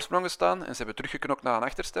op voorsprong gestaan en ze hebben teruggeknokt naar een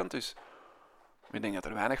achterstand. Dus ik denk dat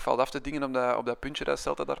er weinig valt af te dingen op dat puntje dat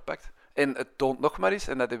Celta daar pakt. En het toont nog maar eens,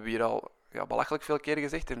 en dat hebben we hier al belachelijk veel keer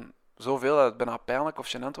gezegd, en zoveel dat het bijna pijnlijk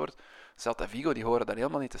of gênant wordt, Celta Vigo, die horen daar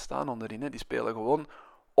helemaal niet te staan onderin. Hè. Die spelen gewoon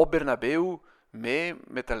op Bernabeu mee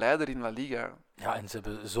met de leider in La Liga. Ja, en ze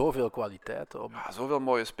hebben zoveel kwaliteit. Zoveel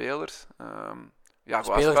mooie spelers.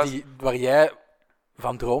 Spelers waar jij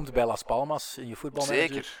van droomt bij Las Palmas in je voetbalmanager.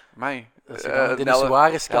 Zeker, mij. Dennis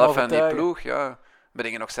Suarez kan overtuigen. Van die ploeg, ja. We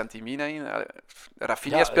denken nog Santimina in.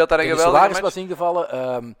 Rafinha speelt daar een geweldige Suarez match. Was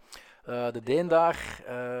ingevallen. De Deen daar.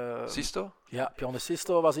 Sisto? Ja, Pione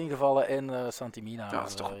Sisto was ingevallen en Santimina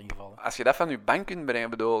was ingevallen. Als je dat van je bank kunt brengen,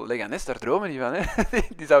 bedoel, Leganés, daar dromen niet van. Hè?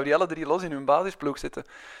 Die zouden die alle drie los in hun basisploeg zitten.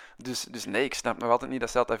 Dus nee, ik snap nog altijd niet dat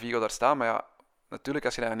Celta Vigo daar staat. Maar ja, natuurlijk,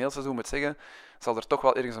 als je dat een heel seizoen moet zeggen, zal er toch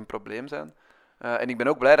wel ergens een probleem zijn. En ik ben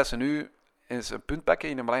ook blij dat ze nu eens een punt pakken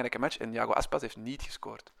in een belangrijke match. En Iago Aspas heeft niet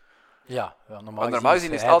gescoord. Ja, normaal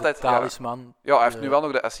gezien is het altijd talisman. Ja, hij heeft nu wel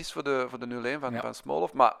nog de assist voor de 0-1 van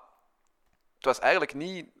Smolov, maar het was eigenlijk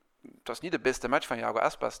niet de beste match van Iago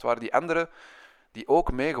Aspas. Het waren die anderen die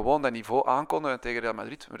ook mee gewoon dat niveau aankonden tegen Real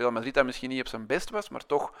Madrid. Real Madrid dat misschien niet op zijn best was, maar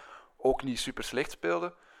toch ook niet super slecht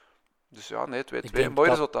speelde. Dus ja, nee, 2-2, mooi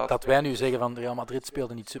resultaat. Dat wij nu zeggen van Real Madrid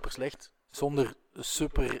speelde niet super slecht, zonder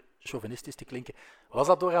super chauvinistisch te klinken. Was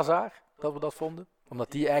dat door Hazard dat we dat vonden?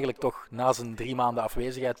 Omdat die eigenlijk toch na zijn 3 maanden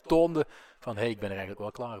afwezigheid toonde van ik ben er eigenlijk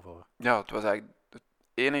wel klaar voor. Ja, het was eigenlijk het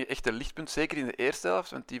enige echte lichtpunt, zeker in de eerste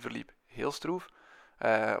helft, want die verliep heel stroef.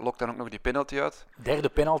 Lokt dan ook nog die penalty uit. Derde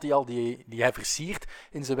penalty al die hij versiert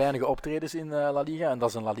in zijn weinige optredens in La Liga. En dat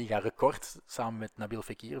is een La Liga record, samen met Nabil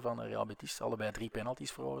Fekir van Real Betis. Allebei 3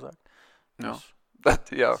 penalties veroorzaakt. Dus,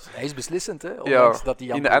 dus hij is beslissend, hè? Dat hij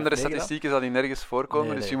in de andere statistieken zal hij nergens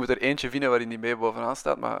voorkomen. Dus je moet er eentje vinden waarin hij mee bovenaan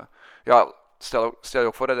staat. Maar ja, stel je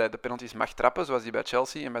ook voor dat hij de penalties mag trappen, zoals hij bij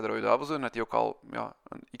Chelsea en bij de Rode Duivels doen. Dan had hij ook al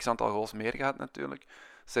een x-aantal goals meer gehad natuurlijk.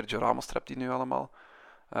 Sergio Ramos trapt hij nu allemaal.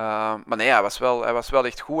 Maar nee, hij was wel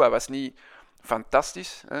echt goed. Hij was niet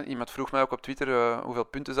fantastisch. Hè. Iemand vroeg mij ook op Twitter hoeveel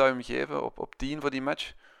punten zou je hem geven op 10 voor die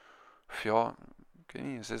match. Ja, ik weet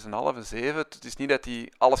niet, een 6,5, een 7. Het is niet dat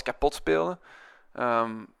hij alles kapot speelde. Maar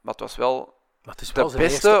het was wel het is de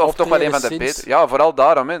beste, of toch wel een van de betere. Ja, vooral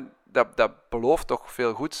daarom. Hè. dat belooft toch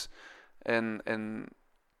veel goeds. En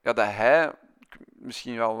ja, dat hij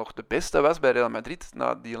misschien wel nog de beste was bij Real Madrid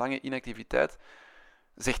na die lange inactiviteit,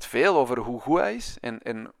 zegt veel over hoe goed hij is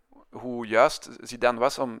en hoe juist Zidane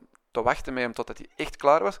was om te wachten met hem totdat hij echt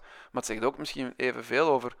klaar was. Maar het zegt ook misschien evenveel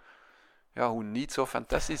over hoe niet zo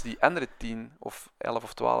fantastisch die andere 10 of 11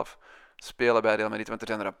 of 12 spelen bij Real Madrid. Want er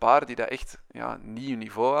zijn er een paar die dat echt nieuw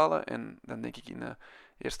niveau halen. En dan denk ik in de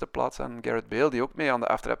eerste plaats aan Gareth Bale, die ook mee aan de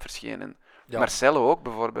aftrap verscheen. En Marcelo ook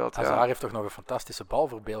bijvoorbeeld. Hazard heeft toch nog een fantastische bal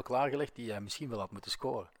voor Bale klaargelegd die hij misschien wel had moeten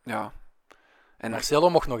scoren. Ja. En Marcelo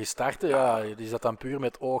mocht nog eens starten. Ja, is dat dan puur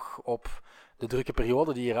met oog op de drukke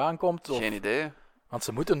periode die eraan komt? Of... Geen idee. Want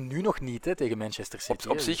ze moeten nu nog niet tegen Manchester City.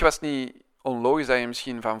 Op zich was het niet onlogisch dat je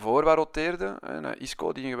misschien van voor roteerde.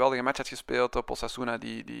 Isco, die een geweldige match had gespeeld, op Osasuna,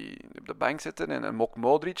 die op de bank zitten. En Mok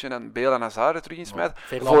Modric en dan Bale en Hazard terug insmijt.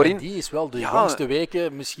 Voorin die is wel de jongste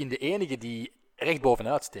weken misschien de enige die recht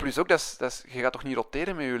bovenuit steekt. Plus ook, je gaat toch niet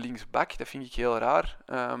roteren met je linksback? Dat vind ik heel raar.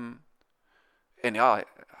 En ja,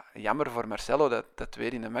 jammer voor Marcelo dat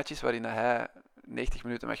weer in de matches waarin hij 90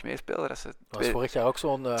 minuten mag meespelen. Dat was vorig jaar ook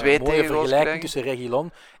zo'n mooie vergelijking tussen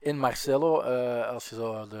Reguilon en Marcelo. Als je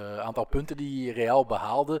zo de aantal punten die Real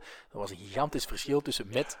behaalde, dat was een gigantisch verschil tussen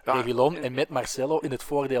met Reguilon en met Marcelo in het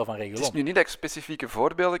voordeel van Reguilon. Het is nu niet dat ik specifieke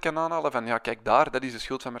voorbeelden kan aanhalen van kijk daar, dat is de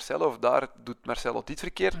schuld van Marcelo of daar doet Marcelo dit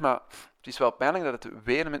verkeerd, maar het is wel pijnlijk dat het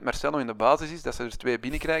weer met Marcelo in de basis is, dat ze er 2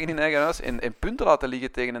 binnenkrijgen in eigen huis en punten laten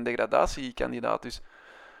liggen tegen een degradatiekandidaat. Dus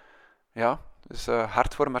ja, dus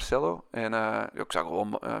hard voor Marcelo. En ik zou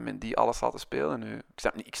gewoon Mendy alles laten spelen. Nu,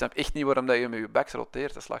 ik snap echt niet waarom dat je met je backs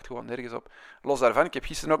roteert. Dat slaagt gewoon nergens op. Los daarvan, ik heb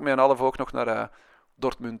gisteren ook met een half oog nog naar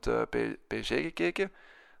Dortmund PSG gekeken.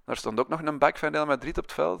 Daar stond ook nog een back van Real Madrid op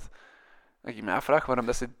het veld. En ik me afvraag waarom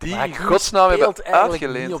dat ze die in godsnaam hebben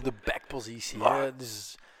uitgeleend. Niet op de backpositie.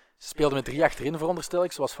 Dus ze speelden met 3 achterin, veronderstel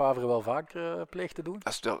ik, zoals Favre wel vaak pleegt te doen.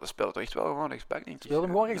 Dat speelde toch echt wel gewoon rechtsback, denk ik. Speelde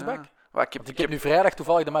hem gewoon rechtsback? Ja. Ik heb nu vrijdag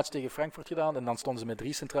toevallig de match tegen Frankfurt gedaan en dan stonden ze met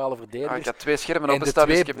 3 centrale verdedigers. Ik had 2 schermen op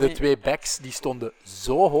de 2 backs die stonden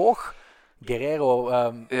zo hoog. Guerrero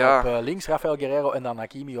op links, Rafael Guerrero en dan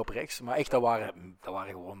Hakimi op rechts. Maar echt, dat waren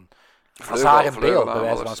gewoon Hazard en Bale, bij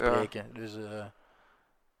wijze van spreken. Ja. Dus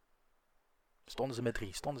stonden ze met 3.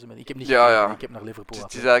 Ik heb niet gekeken, ik heb naar Liverpool.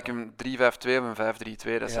 Het is eigenlijk een 3-5-2 of een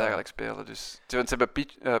 5-3-2 dat ze eigenlijk spelen. Dus, ze hebben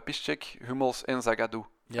Piszczek, Hummels en Zagadou.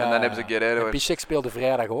 Ja, en dan hebben ze Guerrero. Piszczek speelde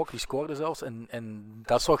vrijdag ook, die scoorde zelfs. En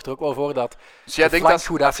dat zorgt er ook wel voor dat. Dus jij denkt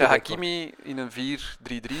dat als je Hakimi in een 4-3-3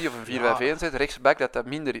 of een 4-5-1 zet, rechtsback, dat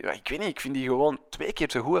minder. Ik weet niet, ik vind die gewoon 2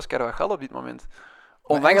 keer zo goed als Carvajal op dit moment.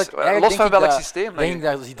 Ondanks, los van welk systeem. Ik denk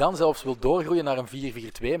dat hij dan zelfs wil doorgroeien naar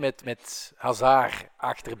een 4-4-2 met Hazard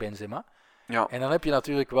achter Benzema. Ja. En dan heb je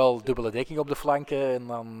natuurlijk wel dubbele dekking op de flanken. En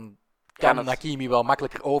dan kan Hakimi wel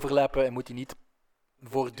makkelijker overlappen en moet hij niet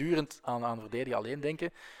voortdurend aan verdedigen alleen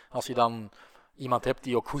denken. Als je dan iemand hebt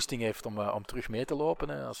die ook goesting heeft om terug mee te lopen.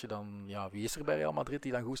 Hè. Als je dan, wie is er bij Real Madrid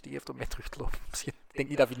die dan goesting heeft om mee terug te lopen? Misschien, ik denk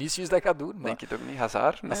niet dat Vinicius dat gaat doen. Maar denk je het ook niet?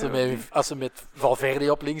 Hazard? Nee, als ze met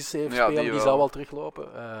Valverde op links heeft spelen, die zal wel teruglopen.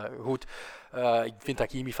 Goed, ik vind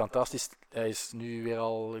Hakimi fantastisch. Hij is nu weer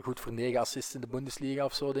al goed voor 9 assists in de Bundesliga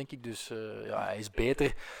of zo, denk ik. Dus hij is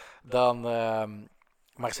beter dan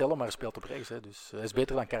Marcelo, maar hij speelt op rechts. Hè. Dus hij is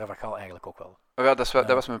beter dan Carvajal eigenlijk ook wel. Ja, dat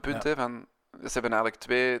was mijn punt. Hè, van, ze hebben eigenlijk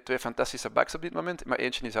twee fantastische backs op dit moment, maar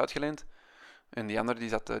eentje is uitgeleend. En die andere die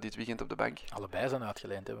zat dit weekend op de bank. Allebei zijn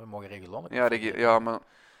uitgeleend, hè. We mogen Reguilon. Maar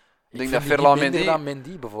ik denk dat Ferland Mendy... dan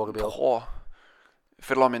Mendy bijvoorbeeld.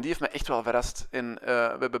 Ferland Mendy heeft me echt wel verrast. En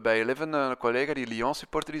we hebben bij Eleven een collega die Lyon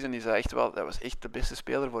supporter is en die zei echt wel, dat was echt de beste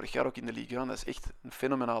speler vorig jaar ook in de Ligue 1. Dat is echt een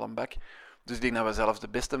fenomenale back. Dus ik denk dat we zelfs de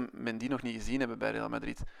beste Mendy nog niet gezien hebben bij Real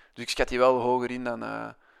Madrid. Dus ik schat die wel hoger in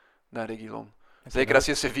dan Reguilon. Zeker als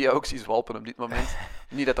je Sevilla ook ziet zwalpen op dit moment.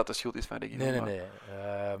 Niet dat dat de schuld is van Reguilon. Nee.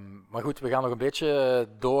 Maar goed, we gaan nog een beetje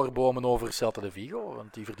doorbomen over Celta de Vigo.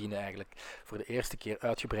 Want die verdienen eigenlijk voor de eerste keer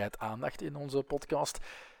uitgebreid aandacht in onze podcast.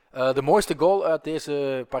 De mooiste goal uit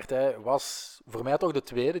deze partij was voor mij toch de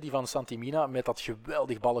tweede, die van Santimina, met dat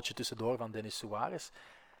geweldig balletje tussendoor van Denis Suarez.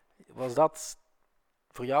 Was dat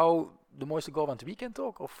voor jou de mooiste goal van het weekend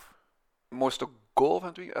ook? Of? De mooiste goal van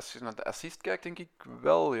het weekend? Als je naar de assist kijkt, denk ik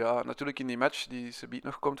wel. Ja, natuurlijk in die match die subiet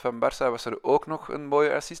nog komt van Barça was er ook nog een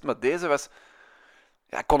mooie assist. Maar deze was...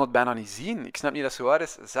 Ja, ik kon het bijna niet zien. Ik snap niet dat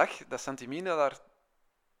Suarez zag dat Santimina daar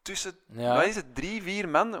tussen... Wat is het? 3-4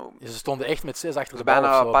 man? Ze stonden echt met 6 achter de bal.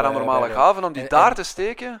 Bijna een paranormale gaven om die daar te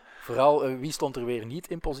steken. Vooral, wie stond er weer niet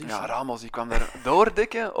in positie? Ja, Ramos, die kwam daar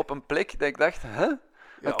doordekken op een plek dat ik dacht...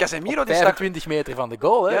 En Casemiro op die staat... 25 meter van de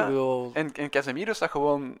goal. Hè? Ja. Ik bedoel, En Casemiro staat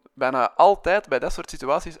gewoon bijna altijd bij dat soort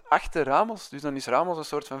situaties achter Ramos. Dus dan is Ramos een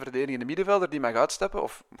soort van verdedigende middenvelder die mag uitstappen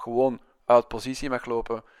of gewoon uit positie mag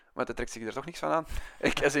lopen. Maar hij trekt zich er toch niks van aan.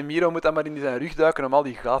 En Casemiro moet dan maar in zijn rug duiken om al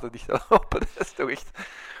die gaten dicht te lopen. Dat is toch echt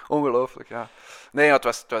ongelooflijk, ja. Nee, ja, het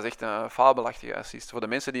was echt een fabelachtige assist. Voor de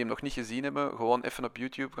mensen die hem nog niet gezien hebben, gewoon even op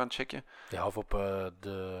YouTube gaan checken. ja, of op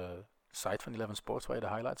de site van Eleven Sports, waar je de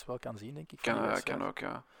highlights wel kan zien, denk ik. van die Kan wedstrijd. ook,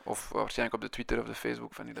 ja. Of waarschijnlijk op de Twitter of de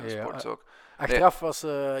Facebook van Eleven Ja, Sports ook. Achteraf was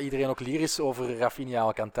iedereen ook lyrisch over Rafinha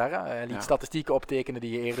Alcantara. Hij liet Ja. statistieken optekenen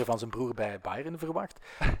die je eerder van zijn broer bij Bayern verwacht.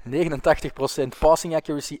 89% passing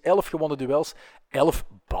accuracy, 11 gewonnen duels, 11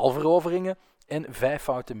 balveroveringen en 5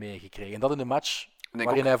 fouten meegekregen. En dat in een match Ik denk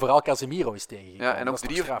waarin ook- hij vooral Casemiro is tegengekomen. Ja, en ook Dat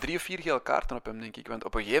is toch straf? 3 of 4 gele kaarten op hem, denk ik. Want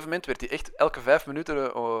op een gegeven moment werd hij echt elke 5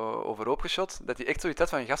 minuten overhoop geschot. Dat hij echt zoiets had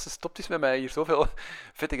van, gasten, stopt eens met mij hier zoveel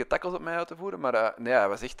vettige tackles op mij uit te voeren. Maar nee, hij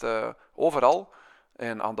was echt overal.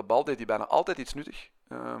 En aan de bal deed hij bijna altijd iets nuttig.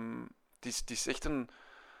 Het is echt een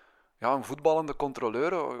voetballende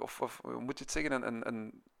controleur, of hoe moet je het zeggen,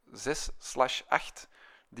 een 6/8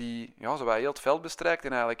 die zowel heel het veld bestrijkt en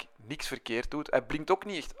eigenlijk niks verkeerd doet. Hij blinkt ook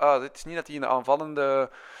niet echt uit. Het is niet dat hij een aanvallende...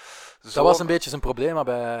 Dat was een beetje zijn probleem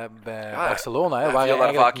bij Barcelona. Hè, Hij waar viel hij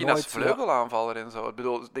daar vaak eigenlijk in als nooit... vleugelaanvaller en zo. Ik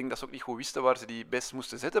bedoel, ik denk dat ze ook niet goed wisten waar ze die best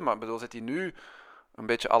moesten zetten. Maar ik bedoel, zet hij nu een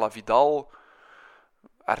beetje à la Vidal,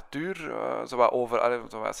 Arthur, zo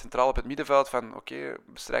wat centraal op het middenveld van oké,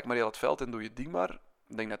 bestrijk maar heel het veld en doe je ding maar.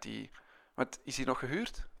 Ik denk dat hij... Want is hij nog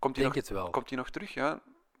gehuurd? Komt hij denk nog, het wel. komt hij nog terug? Ja.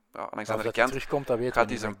 Ja, langs de Of andere dat hij kant terugkomt, dat weten gaat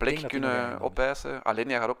we hij niet, zijn maar ik plek denk dat hij nog kunnen gaat. opeisen.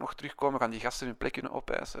 Alenia gaat ook nog terugkomen. Gaan die gasten hun plek kunnen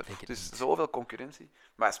opeisen? Denk het Het is niet. zoveel concurrentie.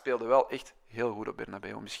 Maar hij speelde wel echt heel goed op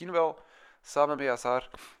Bernabeu. Misschien wel, samen met Hazard,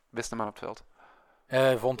 beste man op het veld.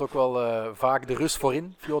 Hij vond ook wel vaak de Rus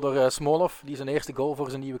voorin, Fjodor Smolov, die zijn eerste goal voor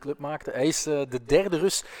zijn nieuwe club maakte. Hij is de derde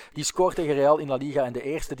Rus die scoort tegen Real in La Liga en de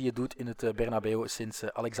eerste die het doet in het Bernabeu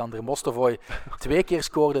sinds Alexander Mostovoy 2 keer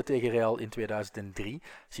scoorde tegen Real in 2003.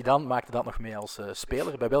 Zidane maakte dat nog mee als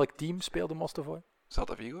speler. Bij welk team speelde Mostovoy?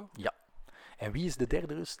 Celta Vigo? En wie is de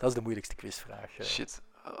derde Rus? Dat is de moeilijkste quizvraag. Shit.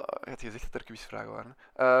 Je had gezegd dat er quizvragen waren.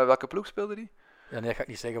 Welke ploeg speelde die? Ja, nee, dat ga ik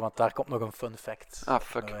niet zeggen, want daar komt nog een fun fact. Ah,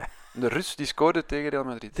 fuck. Eh, De Rus die scoorde tegen Real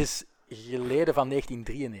Madrid. Het is geleden van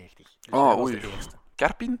 1993. Dus Oh, hij was oei. de eerste.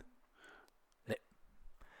 Karpin?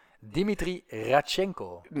 Dimitri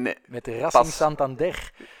Radchenko. Nee. Met de Racing Pas.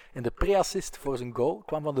 Santander. En de pre-assist voor zijn goal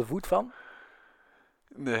kwam van de voet van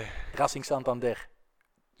Nee. Racing Santander.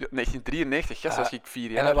 Ja, 1993, gast, Ja, was ik 4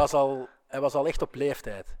 En jaar. hij was al echt op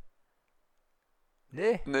leeftijd.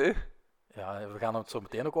 Nee? Nee. Ja, we gaan het zo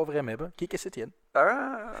meteen ook over hem hebben. Kike Setien.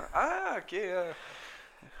 Oké. Ja.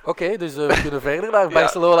 Oké, dus we kunnen verder naar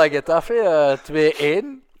Barcelona Getafe.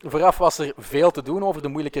 2-1. Vooraf was er veel te doen over de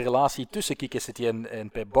moeilijke relatie tussen Kike Setien en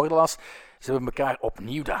Pep Bordalas. Ze hebben elkaar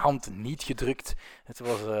opnieuw de hand niet gedrukt. Het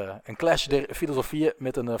was een clash der filosofieën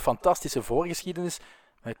met een fantastische voorgeschiedenis.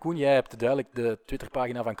 Maar Koen, jij hebt duidelijk de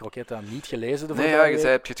Twitterpagina van Croquetta niet gelezen. De Nee, voorbije je week.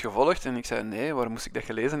 zei, heb je het gevolgd? En ik zei, nee, waarom moest ik dat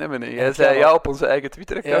gelezen hebben? En jij het zei, gaat ja, al- op onze eigen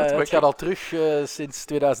Twitter-account. Ja, maar het gaat al terug sinds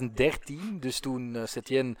 2013. Dus toen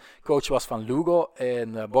Setien coach was van Lugo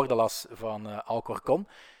en Bordalas van Alcorcon.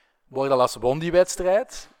 Bordalas won die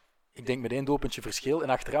wedstrijd. Ik denk met 1 doelpuntje verschil. En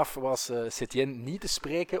achteraf was Setien niet te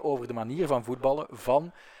spreken over de manier van voetballen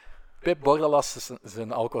van Pep Bordalas,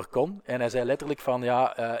 zijn Alcorcon. En hij zei letterlijk van,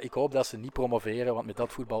 ik hoop dat ze niet promoveren, want met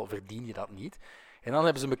dat voetbal verdien je dat niet. En dan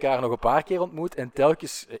hebben ze elkaar nog een paar keer ontmoet en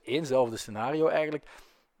telkens éénzelfde scenario eigenlijk.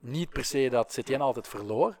 Niet per se dat Setien altijd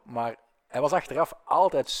verloor, maar hij was achteraf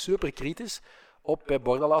altijd super kritisch op Pep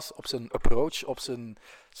Bordalas, op zijn approach, op zijn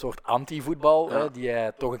soort anti-voetbal, Ja. die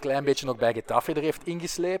hij toch een klein beetje nog bij Getafe er heeft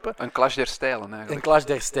ingeslepen. Een clash der stijlen, Een eigenlijk. clash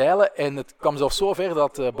der stijlen. En het kwam zelfs zo ver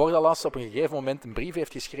dat Bordalas op een gegeven moment een brief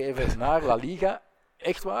heeft geschreven naar La Liga.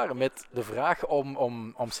 Echt waar, met de vraag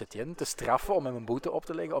om Setien te straffen, om hem een boete op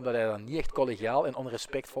te leggen, omdat hij dat niet echt collegiaal en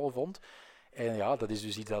onrespectvol vond. En ja, dat is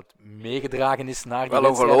dus iets dat meegedragen is naar die Wel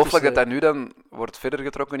wedstrijd ongelooflijk tussen- dat dat nu dan wordt verder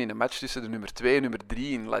getrokken in een match tussen de nummer 2 en nummer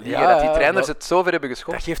 3 in La Liga. Ja, dat die trainers dat- het zo ver hebben Dat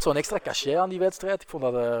geschopt. geeft zo'n extra cachet aan die wedstrijd. Ik vond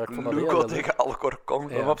dat heel Lugo leuk. tegen Alcorcon, kom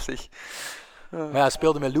Ja. op zich. Maar ja, hij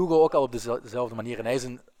speelde met Lugo ook al op dezelfde manier. En hij is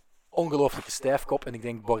een ongelooflijke stijfkop. En ik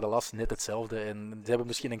denk Bordalas net hetzelfde. En ze hebben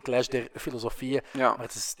misschien een clash der filosofieën. Ja. Maar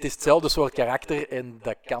het is hetzelfde soort karakter. En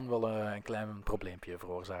dat kan wel een klein probleempje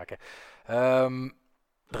veroorzaken.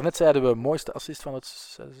 Daarnet zeiden we mooiste assist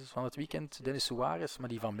van het weekend. Denis Suarez. Maar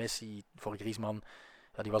die van Messi voor Griezmann.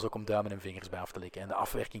 Ja, die was ook om duimen en vingers bij af te likken. En de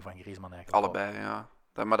afwerking van Griezmann eigenlijk. Allebei, ja.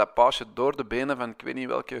 Maar dat paasje door de benen van ik weet niet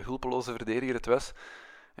welke hulpeloze verdediger het was.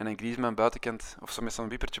 En een Griezmann buitenkant, of zo met zo'n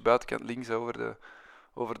wippertje buitenkant links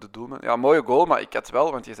over de doelman. Ja, mooie goal, maar ik had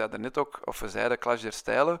wel, want je zei er net ook, of we zeiden clash der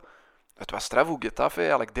stijlen. Het was straf hoe Getafe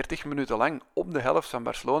eigenlijk 30 minuten lang op de helft van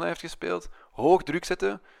Barcelona heeft gespeeld. Hoog druk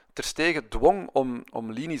zetten. Ter Stegen dwong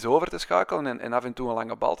om linies over te schakelen en af en toe een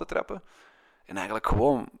lange bal te trappen. En eigenlijk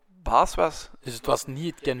gewoon baas was. Dus het was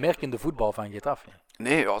niet het kenmerkende voetbal van Getafe.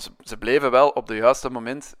 Nee, ja, ze bleven wel op het juiste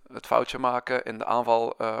moment het foutje maken en de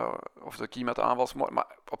aanval, of de kiem uit de aanval smoren.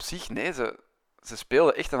 Maar op zich, nee, ze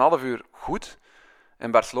speelden echt een half uur goed.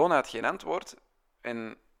 En Barcelona had geen antwoord.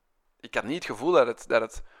 En ik had niet het gevoel dat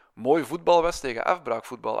het mooi voetbal was tegen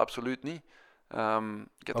afbraakvoetbal. Absoluut niet.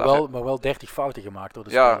 Maar wel 30 fouten gemaakt door de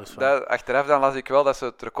spelers. Achteraf dan las ik wel dat ze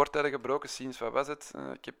het record hadden gebroken sinds, wat was het?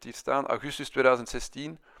 Ik heb het hier staan, augustus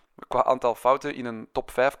 2016. Qua aantal fouten in een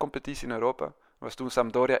top 5 competitie in Europa. Dat was toen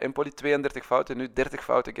Sampdoria Empoli 32 fouten, nu 30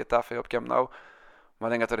 fouten Getafe op Camp Nou.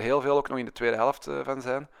 Maar ik denk dat er heel veel ook nog in de tweede helft van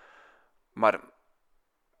zijn. Maar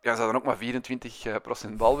ja, ze hadden ook maar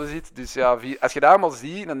 24% balbezit. Dus ja, als je dat allemaal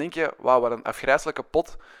ziet, dan denk je, wauw, wat een afgrijselijke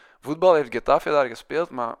pot voetbal heeft Getafe daar gespeeld.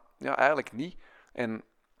 Maar ja, eigenlijk niet. En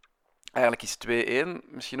eigenlijk is 2-1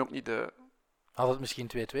 misschien ook niet de... Had het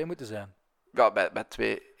misschien 2-2 moeten zijn? Ja,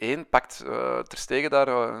 bij 2-1 pakt Ter Stegen daar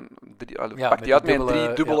pakt hij uit met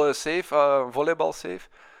een dubbele save, volleybal save.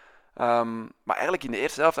 Maar eigenlijk in de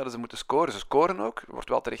eerste helft hadden ze moeten scoren. Ze scoren ook. Wordt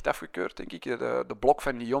wel terecht afgekeurd, denk ik. De blok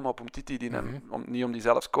van Niom op Umtiti, Niom die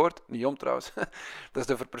zelf scoort. Niom trouwens. Dat is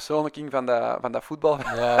de verpersoonlijking van dat voetbal.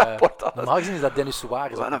 Ja, normaal gezien is dat Denis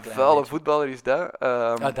Suarez. Wat een vuile voetballer is dat.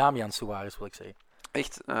 Damian Suarez, wil ik zeggen.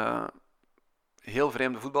 Echt heel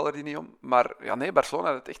vreemde voetballer, die Niom. Maar ja, nee, Barcelona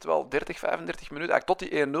had het echt wel 30, 35 minuten. Eigenlijk tot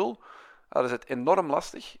die 1-0 hadden ze het enorm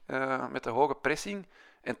lastig met de hoge pressing.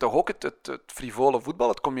 En toch ook het frivole voetbal,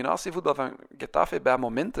 het combinatievoetbal van Getafe bij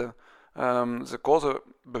momenten. Ze kozen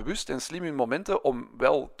bewust en slim hun momenten om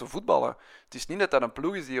wel te voetballen. Het is niet dat dat een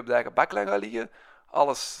ploeg is die op de eigen baklijn gaat liggen,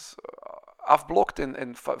 alles afblokt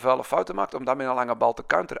en vuile fouten maakt om dan met een lange bal te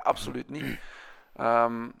counteren. Absoluut niet.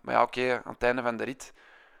 Maar ja, oké, aan het einde van de rit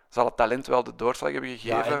zal het talent wel de doorslag hebben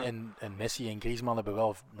gegeven. Ja, en Messi en Griezmann hebben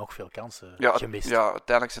wel nog veel kansen gemist. Ja,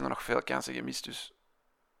 uiteindelijk zijn er nog veel kansen gemist, dus...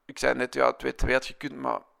 Ik zei net, ja, 2-2 had gekund,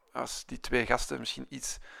 maar als die twee gasten misschien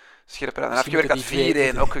iets scherper aan afgewerkt,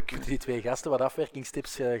 had 4-1 ook gekund. Die twee gasten wat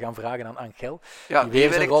afwerkingstips gaan vragen aan Angel. Ja, die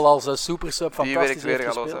weer zijn rol als supersub fantastisch heeft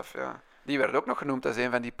gespeeld. Die af, ja. Die werd ook nog genoemd als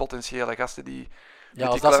een van die potentiële gasten die... Ja,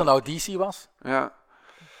 als dat zo'n auditie was, ja.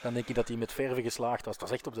 dan denk ik dat hij met verve geslaagd was. Het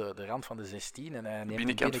was echt op de rand van de 16 en hij neemt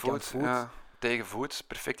binnenkant voet. Ja, tegen voet,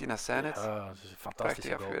 perfect in het zijnet. Ja, dat is een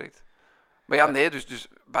fantastische goal. Afgewerkt. Maar ja, nee, dus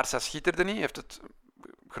Barça schitterde niet, heeft het...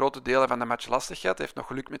 grote delen van de match lastig gehad. Hij heeft nog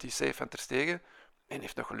geluk met die save van Ter Stegen. En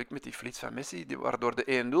heeft nog geluk met die flits van Messi, waardoor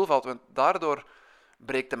de 1-0 valt. Want daardoor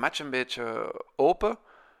breekt de match een beetje open.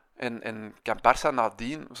 En kan Barça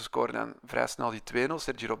nadien, ze scoren dan vrij snel die 2-0,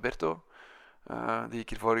 Sergi Roberto, die ik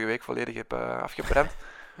hier vorige week volledig heb afgebrand.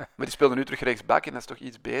 Maar die speelde nu terug rechtsback en dat is toch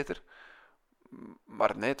iets beter.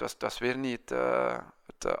 Maar nee, het was weer niet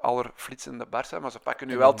het allerflitsende Barça, maar ze pakken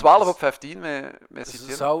nu wel 12 op 15 met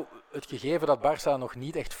Setien. Zou het gegeven dat Barça nog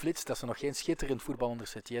niet echt flitst, dat ze nog geen schitterend voetbal onder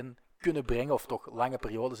Setien kunnen brengen, of toch lange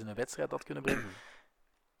periodes in een wedstrijd dat kunnen brengen,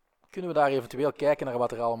 kunnen we daar eventueel kijken naar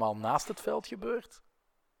wat er allemaal naast het veld gebeurt?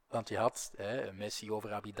 Want je had Messi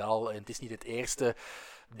over Abidal en het is niet het eerste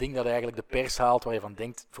ding dat eigenlijk de pers haalt waar je van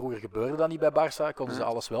denkt, vroeger gebeurde dat niet bij Barça, konden ze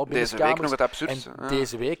alles wel binnen deze week nog het absurdste. En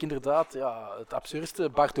deze week inderdaad, ja, het absurdste.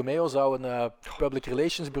 Bartomeu zou een public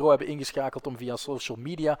relations bureau hebben ingeschakeld om via social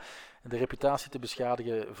media de reputatie te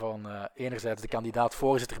beschadigen van enerzijds de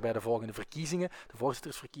kandidaat-voorzitter bij de volgende verkiezingen, de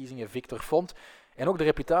voorzittersverkiezingen, Victor Font, en ook de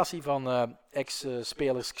reputatie van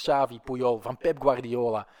ex-spelers Xavi, Puyol, van Pep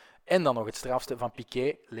Guardiola, en dan nog het strafste van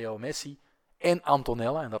Piqué, Leo Messi en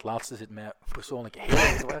Antonella. En dat laatste zit mij persoonlijk heel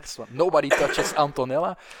erg dwars, want nobody touches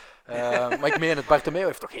Antonella. Maar ik meen het, Bartomeu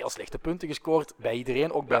heeft toch heel slechte punten gescoord. Bij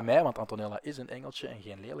iedereen, ook bij mij, want Antonella is een engeltje en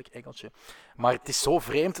geen lelijk engeltje. Maar het is zo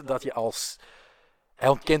vreemd dat je als... Hij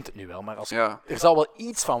ontkent het nu wel, maar er zal wel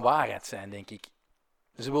iets van waarheid zijn, denk ik.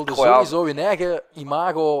 Ze wilden sowieso hun eigen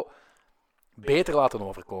imago beter laten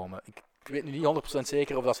overkomen. Ik weet nu niet 100%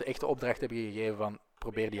 zeker of dat ze echt de opdracht hebben gegeven van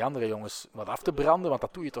probeer die andere jongens wat af te branden, want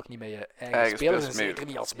dat doe je toch niet met je eigen spelers. En zeker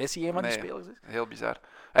niet als Messi een van die spelers is. Heel bizar.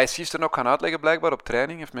 Hij is gisteren ook gaan uitleggen blijkbaar op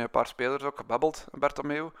training, heeft met een paar spelers ook gebabbeld,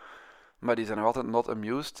 Bartomeu. Maar die zijn nog altijd not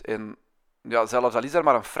amused. En ja, zelfs al is er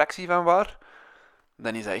maar een fractie van waar,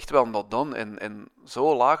 dan is hij echt wel not done. En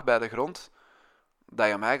zo laag bij de grond, dat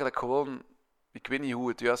je hem eigenlijk gewoon... Ik weet niet hoe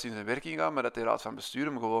het juist in zijn werking gaat, maar dat de raad van bestuur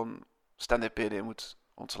hem gewoon stand PD moet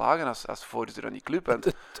ontslagen als voorzitter van die club.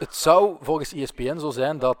 Het zou volgens ESPN zo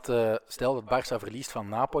zijn dat, stel dat Barça verliest van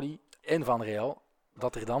Napoli en van Real,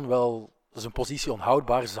 dat er dan wel zijn positie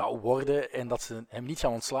onhoudbaar zou worden en dat ze hem niet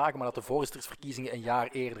gaan ontslagen, maar dat de voorzittersverkiezingen een jaar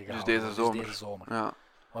eerder gaan. Dus deze zomer. Ja.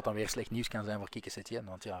 Wat dan weer slecht nieuws kan zijn voor Quique Setien,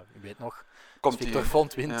 want ja, u weet nog, komt als Victor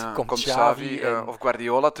Font wint, komt Xavi of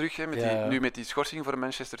Guardiola terug. Hè, nu met die schorsing voor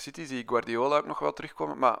Manchester City zie ik Guardiola ook nog wel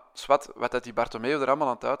terugkomen. Maar wat dat die Bartomeu er allemaal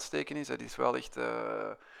aan het uitsteken is, dat is wel echt...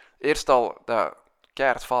 eerst al dat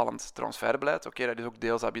keihard falend transferbeleid. Oké, dat is ook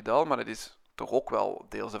deels Abidal, maar dat is toch ook wel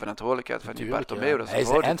deels de verantwoordelijkheid van die Bartomeu. Ja. Hij is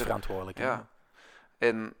de eindverantwoordelijk. Ja.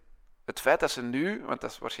 En het feit dat ze nu, want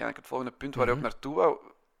dat is waarschijnlijk het volgende punt waar je ook naartoe wou,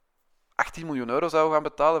 18 miljoen euro zouden gaan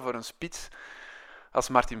betalen voor een spits als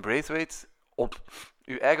Martin Braithwaite op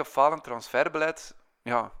uw eigen falend transferbeleid,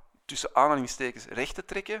 tussen aanhalingstekens recht te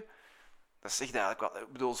trekken. Dat zegt eigenlijk wel...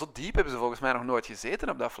 Ik bedoel, zo diep hebben ze volgens mij nog nooit gezeten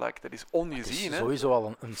op dat vlak. Dat is ongezien. Het is sowieso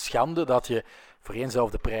al een schande dat je voor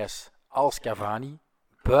eenzelfde prijs als Cavani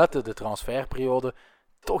buiten de transferperiode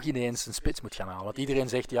toch ineens een spits moet gaan halen. Want iedereen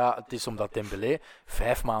zegt, het is omdat Dembélé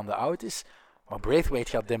 5 maanden oud is. Maar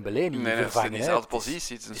Braithwaite gaat Dembélé niet vervangen. Het is dezelfde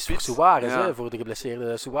positie. Het is voor Suarez, voor de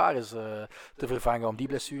geblesseerde Suarez te vervangen, om die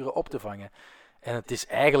blessure op te vangen. En het is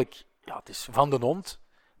eigenlijk het is van de hond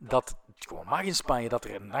dat het gewoon mag in Spanje, dat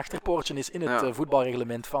er een achterpoortje is in het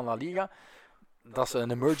voetbalreglement van La Liga, dat ze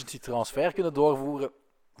een emergency transfer kunnen doorvoeren.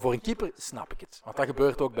 Voor een keeper snap ik het, want dat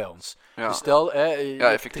gebeurt ook bij ons. Ja. Dus stel, je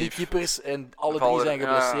hebt 3 keepers en alle 3 zijn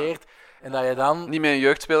geblesseerd. En dat je dan... Niet meer een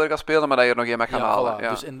jeugdspeler gaat spelen, maar dat je er nog één mag gaan halen.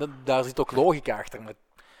 Voilà. Dus, daar zit ook logica achter.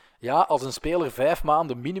 Maar als een speler 5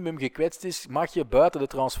 maanden minimum gekwetst is, mag je buiten de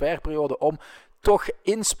transferperiode om toch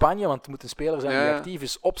in Spanje, want het moet een speler zijn die actief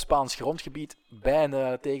is op Spaans grondgebied, bij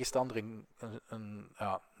een tegenstander een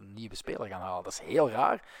nieuwe speler gaan halen. Dat is heel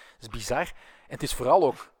raar, dat is bizar. En het is vooral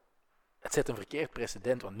ook, het zet een verkeerd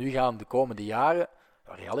precedent, want nu gaan de komende jaren,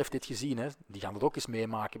 Real heeft dit gezien, hè, die gaan het ook eens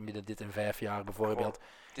meemaken midden dit in 5 jaar bijvoorbeeld.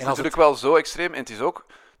 Het is natuurlijk wel zo extreem, en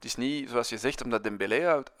het is niet, zoals je zegt, omdat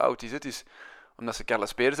Dembélé oud is, het is omdat ze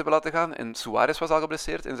Carles Perez hebben laten gaan en Suarez was al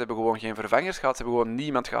geblesseerd en ze hebben gewoon geen vervangers gehad, ze hebben gewoon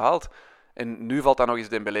niemand gehaald. En nu valt dan nog eens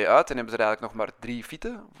Dembélé uit en hebben ze er eigenlijk nog maar 3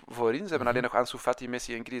 fieten voorin. Ze hebben alleen nog Ansu Fati,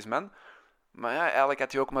 Messi en Griezmann. Maar eigenlijk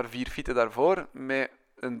had je ook maar 4 fieten daarvoor met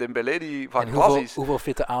een Dembélé die van klas is. Hoeveel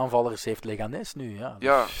fitte aanvallers heeft Leganés nu?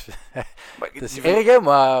 Ja. Het is erg, hè,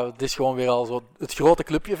 maar het is gewoon weer al zo het grote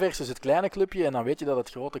clubje versus het kleine clubje. En dan weet je dat het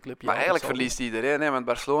grote clubje... Maar eigenlijk verliest iedereen, hè, want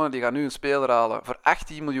Barcelona die gaat nu een speler halen voor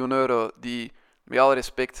 18 miljoen euro die... Met alle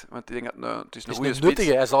respect, want ik denk dat het is een goede spits.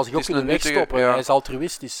 Hij zal zich ook kunnen wegstoppen, hij is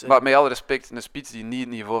altruïstisch. Maar met alle respect, een spits die niet het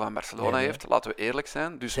niveau van Barcelona heeft, laten we eerlijk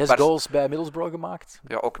zijn. Dus 6 goals bij Middlesbrough gemaakt.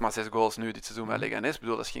 Ja, ook maar 6 goals nu dit seizoen bij Leganés. Ik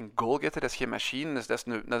bedoel, dat is geen goalgetter, dat is geen machine, dat is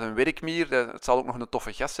een werkmier. Het zal ook nog een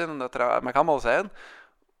toffe gast zijn, dat mag allemaal zijn.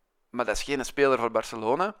 Maar dat is geen speler voor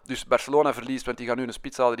Barcelona. Dus Barcelona verliest, want die gaan nu een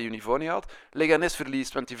spits halen die hun niveau niet haalt. Leganés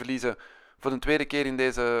verliest, want die verliezen voor de tweede keer in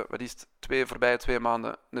deze, voorbije 2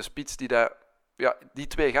 maanden, een spits die daar... Ja, die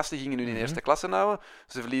 2 gasten gingen nu in eerste klasse houden.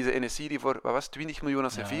 Ze verliezen Enesiri voor 20 miljoen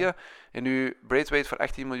aan Sevilla. Ja. En nu Braithwaite voor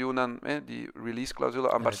 18 miljoen aan die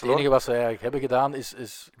release-clausule aan Barcelona. Het enige wat ze eigenlijk hebben gedaan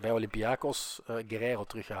is bij Olympiakos Guerreiro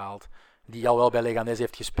teruggehaald. Die al wel bij Leganés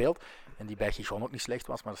heeft gespeeld. En die bij Gijon ook niet slecht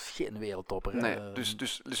was, maar dat is geen wereldtopper. Nee,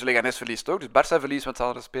 dus Leganés verliest ook. Dus Barça verliest, want ze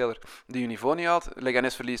hadden een speler die hun niveau niet had.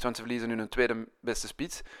 Leganés verliest, want ze verliezen nu een tweede beste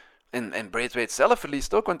spits. En Braithwaite zelf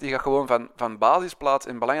verliest ook, want die gaat gewoon van basisplaats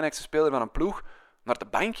en belangrijkste speler van een ploeg naar de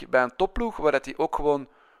bank bij een topploeg, waar hij ook gewoon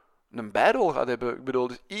een bijrol gaat hebben. Ik bedoel,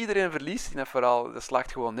 dus iedereen verliest in dat verhaal. Dat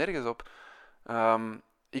slaagt gewoon nergens op.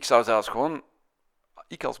 Ik zou zelfs gewoon,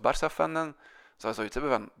 ik als Barça-fan dan, zou zoiets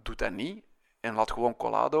hebben van, doe dat niet en laat gewoon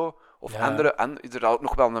Collado of andere, is er ook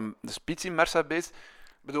nog wel een spits in Barça-base.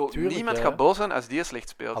 Ik bedoel, niemand gaat boos zijn als die slecht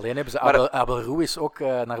speelt. Alleen hebben ze Abel Ruiz ook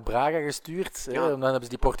naar Braga gestuurd. Ja. Dan hebben ze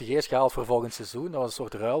die Portugees gehaald voor volgend seizoen. Dat was een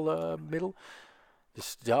soort ruilmiddel.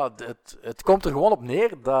 Dus ja, het komt er gewoon op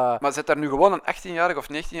neer. Dat... Maar zet daar nu gewoon een 18-jarige of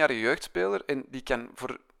 19-jarige jeugdspeler en die kan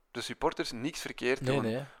voor de supporters niks verkeerd doen.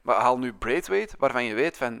 Nee. Maar haal nu Braithwaite, waarvan je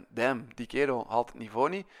weet van, damn, die kerel haalt het niveau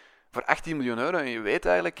niet, voor 18 miljoen euro en je weet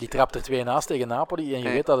eigenlijk... Die trapt er 2 naast tegen Napoli en je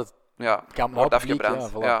weet dat het Camp Nou publiek...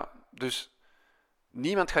 Ja, dus...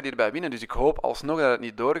 Niemand gaat hierbij winnen, dus ik hoop alsnog dat het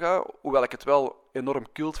niet doorgaat. Hoewel ik het wel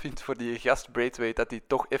enorm cult vind voor die gast Braithwaite, dat hij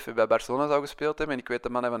toch even bij Barcelona zou gespeeld hebben. En ik weet de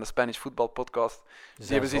mannen van de Spanish Football Podcast, die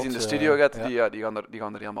hebben ze eens in de studio gehad, die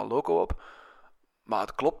gaan er helemaal loco op. Maar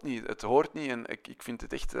het klopt niet, het hoort niet. En ik vind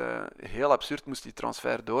het echt heel absurd, moest die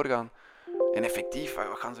transfer doorgaan. En effectief,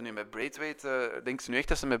 wat gaan ze nu met Braithwaite? Denken ze nu echt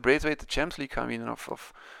dat ze met Braithwaite de Champions League gaan winnen?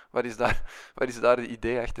 Of wat is daar het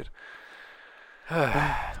idee achter?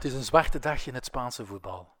 Het is een zwarte dag in het Spaanse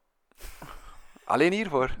voetbal. Alleen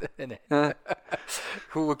hiervoor? Nee.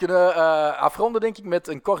 Goed, we kunnen afronden denk ik met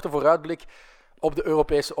een korte vooruitblik Op de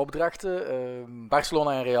Europese opdrachten.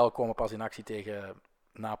 Barcelona en Real komen pas in actie tegen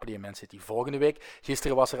Napoli en Man City volgende week.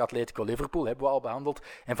 Gisteren was er Atletico Liverpool, hebben we al behandeld.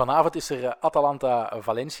 En vanavond is er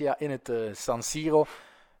Atalanta-Valencia in het San Siro.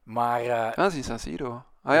 Maar... dat is in San Siro.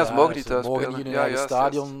 Ze mogen niet thuis mogen spelen. niet in hun eigen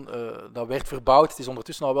stadion. Dat werd verbouwd. Het is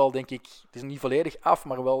ondertussen al wel, denk ik, het is niet volledig af,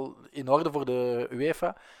 maar wel in orde voor de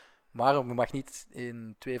UEFA. Maar je mag niet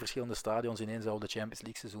in 2 verschillende stadions in éénzelfde Champions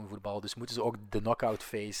League seizoen voetballen. Dus moeten ze ook de knockout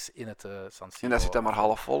phase in het San Siro. En dat zit dan maar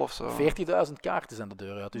half vol of zo. 40.000 kaarten aan de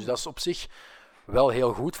deur uit. Dus dat is op zich wel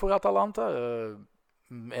heel goed voor Atalanta.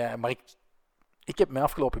 Maar ik heb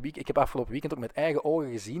afgelopen weekend ook met eigen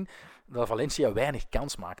ogen gezien dat Valencia weinig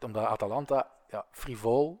kans maakt. Omdat Atalanta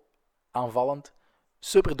frivol, aanvallend,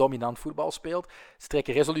 super dominant voetbal speelt. Ze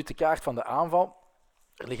trekken resoluut de kaart van de aanval.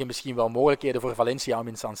 Er liggen misschien wel mogelijkheden voor Valencia om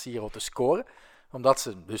in San Siro te scoren. Omdat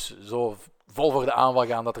ze dus zo vol voor de aanval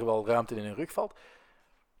gaan dat er wel ruimte in hun rug valt.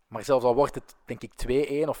 Maar zelfs al wordt het, denk ik,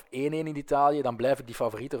 2-1 of 1-1 in Italië, dan blijf ik die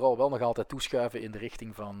favoriete rol wel nog altijd toeschuiven in de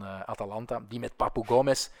richting van Atalanta. Die met Papu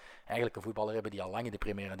Gomez eigenlijk een voetballer hebben die al lang in de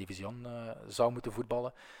Primera Division zou moeten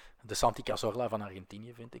voetballen. De Santi Cazorla van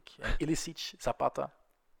Argentinië, vind ik. En Ilicic, Zapata.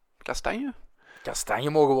 Castagne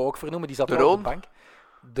mogen we ook vernoemen, die zat wel op de bank.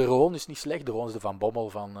 De Roon is niet slecht. De Roon is de Van Bommel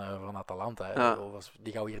van Atalanta. Hè. Ja.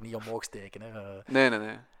 Die gaan we hier niet omhoog steken. Hè. Nee.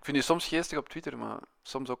 Ik vind die soms geestig op Twitter, maar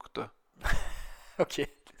soms ook te... Oké.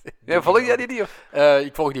 Ja, volg jij die niet?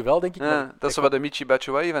 Ik volg die wel, denk ik. Ja, dat is zo wat de Michi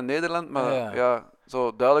Batshuayi van Nederland, maar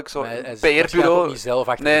zo duidelijk zo een PR-bureau.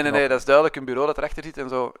 Nee, dat is duidelijk een bureau dat erachter zit en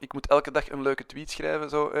zo. Ik moet elke dag een leuke tweet schrijven.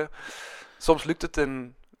 Zo, Soms lukt het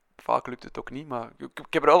en vaak lukt het ook niet, maar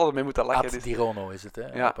ik heb er altijd mee moeten lachen. Di Rono is het,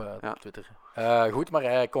 hè, ja, op Twitter. Goed, maar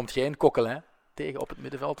hij komt geen Coquelin tegen op het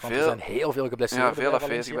middenveld, want er zijn heel veel geblesseerden veel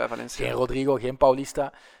afwezig bij Valencia. Geen Rodrigo, geen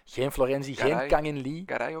Paulista, geen Florenzi, geen Kangin Lee.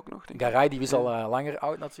 Garay ook nog, denk ik. Garay, die is al langer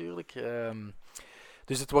oud natuurlijk.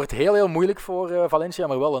 Dus het wordt heel moeilijk voor Valencia,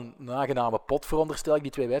 maar wel een aangename pot, veronderstel ik.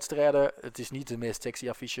 Die 2 wedstrijden, het is niet de meest sexy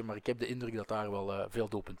affiche, maar ik heb de indruk dat daar wel veel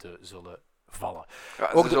doelpunten zullen vallen. Ja,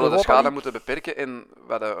 ook ze zullen de schade moeten beperken. En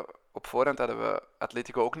op voorhand hadden we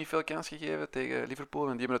Atletico ook niet veel kans gegeven tegen Liverpool. En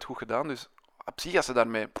die hebben het goed gedaan. Dus op zich, als ze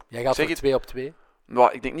daarmee... Jij gaat voor 2-2?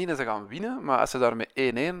 Nou, ik denk niet dat ze gaan winnen. Maar als ze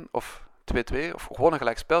daarmee 1-1 of 2-2 of gewoon een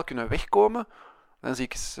gelijkspel kunnen wegkomen, dan zie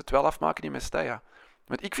ik ze het wel afmaken in Mestalla.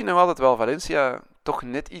 Want ik vind hem altijd wel Valencia toch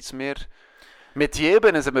net iets meer metier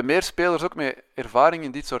hebben. En ze hebben meer spelers ook met ervaring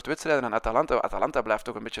in dit soort wedstrijden dan Atalanta. Atalanta blijft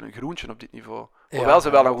toch een beetje een groentje op dit niveau. Hoewel ze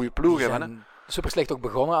wel een goede ploeg hebben. Super slecht ook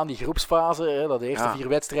begonnen aan die groepsfase. Hè, dat de eerste 4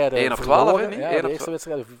 wedstrijden 1 op 12, hè? Ja, de eerste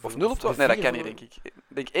wedstrijden. Of 0 op 12? Nee, dat kan niet, denk ik. Ik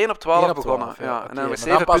denk 1 op 12 begonnen. Ja. En dan met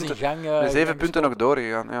 7 punten nog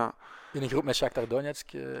doorgegaan. Ja. In een groep met Shakhtar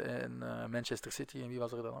Donetsk en Manchester City. En wie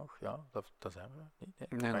was er dan nog? Ja, dat zijn we.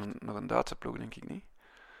 Nee, nog een Duitse ploeg, denk ik niet.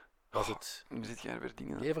 Was het... Nu zit jij weer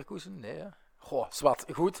dingen. Leverkusen? Nee, ja. Goh, zwart.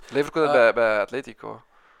 Goed. Leverkusen bij Atletico.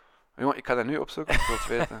 Jongen, ik ga dat nu opzoeken, ik wil het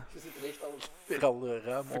weten. We zitten echt al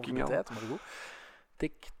ruim over de tijd, maar goed.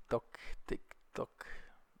 Tik-tok, tik-tok.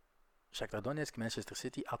 Shakhtar Donetsk, Manchester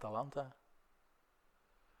City, Atalanta.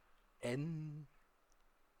 En...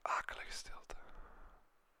 Akelige stilte.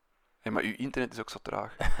 Hey, maar uw internet is ook zo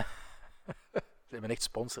traag. Ze hebben echt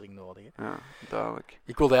sponsoring nodig. Hè? Ja, duidelijk.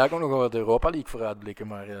 Ik wilde eigenlijk ook nog wat de Europa League vooruitblikken,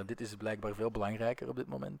 maar dit is blijkbaar veel belangrijker op dit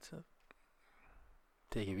moment.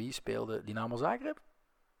 Tegen wie speelde Dynamo Zagreb?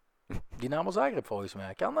 Dynamo Zagreb volgens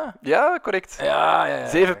mij, kan dat? Ja, correct. Ja.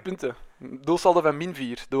 7 punten. Doelsaldo van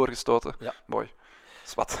 -4 doorgestoten. Ja. Mooi.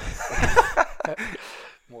 Zwat.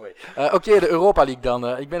 Mooi. Oké, de Europa League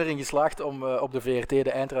dan. Ik ben erin geslaagd om op de VRT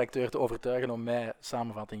de eindredacteur te overtuigen om mij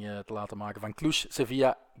samenvattingen te laten maken van Cluj,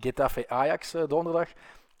 Sevilla, Getafe, Ajax donderdag.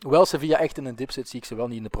 Hoewel Sevilla echt in een dip zit, zie ik ze wel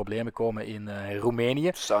niet in de problemen komen in Roemenië.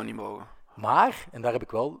 Dat zou niet mogen. Maar, en daar heb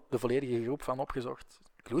ik wel de volledige groep van opgezocht,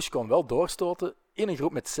 Cluj kon wel doorstoten in een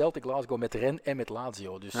groep met Celtic Glasgow, met Rennes en met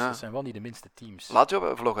Lazio. Dus dat zijn wel niet de minste teams.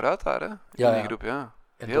 Lazio vlog eruit daar, hè? In die groep, ja.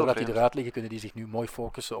 En doordat die eruit liggen, kunnen die zich nu mooi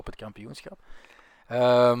focussen op het kampioenschap.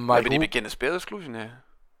 Hebben die bekende spelers, Cluj? Nee.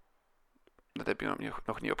 Dat heb je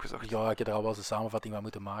nog niet opgezocht. Ja, ik heb er al wel eens een samenvatting van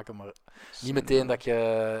moeten maken, maar niet meteen dat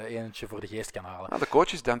je eentje voor de geest kan halen. De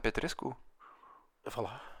coach is Dan Petrescu.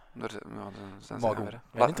 Voilà. Maar goed.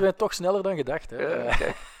 Mijn internet toch sneller dan gedacht. Hè.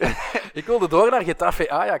 Kijk. Ik wilde door naar Getafe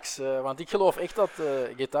Ajax, want ik geloof echt dat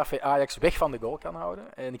Getafe Ajax weg van de goal kan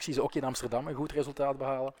houden. En ik zie ze ook in Amsterdam een goed resultaat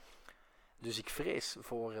behalen. Dus ik vrees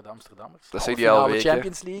voor de Amsterdammers. Dat zeg je al weken.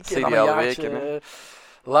 Champions League. En dan een jaartje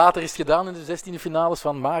later is het gedaan in de 16e finales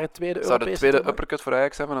van maar het tweede Europese toernooi. Zou de tweede uppercut voor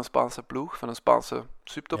Ajax zijn van een Spaanse ploeg, van een Spaanse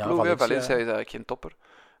subtopploeg. Ja, Valencia is eigenlijk geen topper.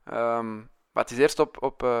 Maar het is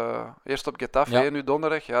eerst op Getafe nu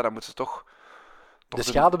donderdag. Ja, dan moeten ze toch de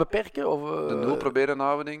schade beperken? Of, de 0 proberen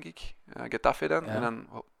houden, denk ik. Getafe dan. Ja. En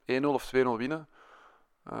dan 1-0 of 2-0 winnen.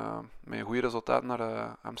 Met een goed resultaat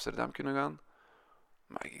naar Amsterdam kunnen gaan.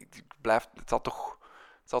 Maar het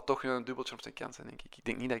zal toch een dubbeltje op zijn kant zijn, denk ik. Ik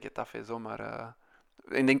denk niet dat Getafe zomaar...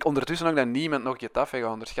 ik denk ondertussen ook dat niemand nog Getafe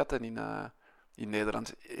gaat onderschatten in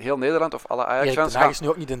Nederland. Heel Nederland of alle Erik Ajax-fans... ten Hag is nu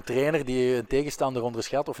ook niet een trainer die een tegenstander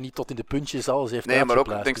onderschat of niet tot in de puntjes alles heeft Nee, maar ook,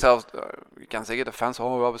 ik uitgepluist. denk zelfs... je kan zeggen, de fans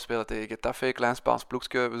houden wel, we spelen tegen Getafe, klein Spaans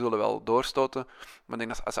ploegje, we zullen wel doorstoten. Maar ik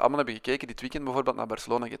denk dat als ze allemaal hebben gekeken dit weekend bijvoorbeeld naar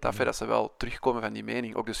Barcelona en Getafe, dat ze wel terugkomen van die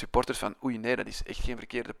mening. Ook de supporters van, oei nee, dat is echt geen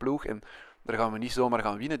verkeerde ploeg en daar gaan we niet zomaar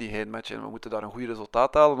gaan winnen, die heenmatch. En we moeten daar een goed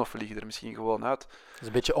resultaat halen of we liggen er misschien gewoon uit. Het is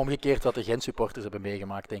een beetje omgekeerd wat de Gent-supporters hebben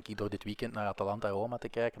meegemaakt, denk ik, door dit weekend naar Atalanta-Roma te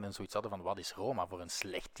kijken en zoiets hadden van, wat is Roma voor een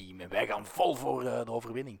slecht team? En wij gaan vol voor de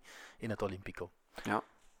overwinning in het Olympico. Ja.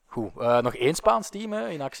 Goed, nog één Spaans team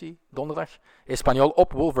in actie, donderdag. Espanyol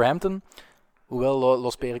op Wolverhampton. Hoewel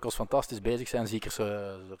Los Pericos fantastisch bezig zijn, zie ik er ze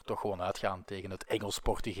er toch gewoon uitgaan tegen het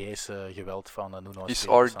Engels-Portugees geweld van Nuno Is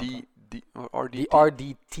Espirito Santo. Die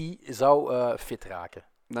RDT zou fit raken.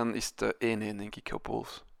 Dan is het 1-1, denk ik, op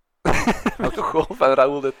Wolves. Met de goal van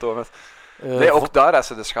Raúl de Thomas. Eh, Nee, vo- ook daar, als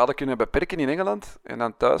ze de schade kunnen beperken in Engeland en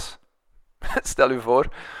dan thuis. Stel u voor,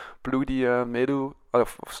 ploeg die meedoet,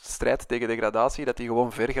 of strijdt tegen degradatie, dat die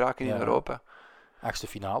gewoon ver geraken in Ja. Europa. Achtste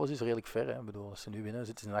finales is redelijk ver. Hè. Ik bedoel, als ze nu winnen,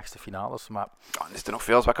 zitten ze in de achtste finales. Maar Ja, dan is er nog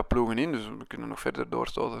veel zwakke ploegen in, dus we kunnen nog verder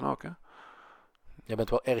doorstoten ook. Hè. jij bent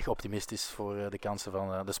wel erg optimistisch voor de kansen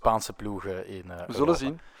van de Spaanse ploegen in We Europa. zullen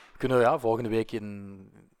zien. Kunnen we volgende week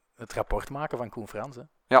het rapport maken van Koen Frans. Hè?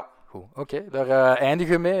 Ja. Goed, oké. Daar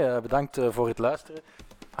eindigen we mee. Bedankt voor het luisteren.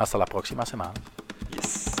 Hasta la próxima semana.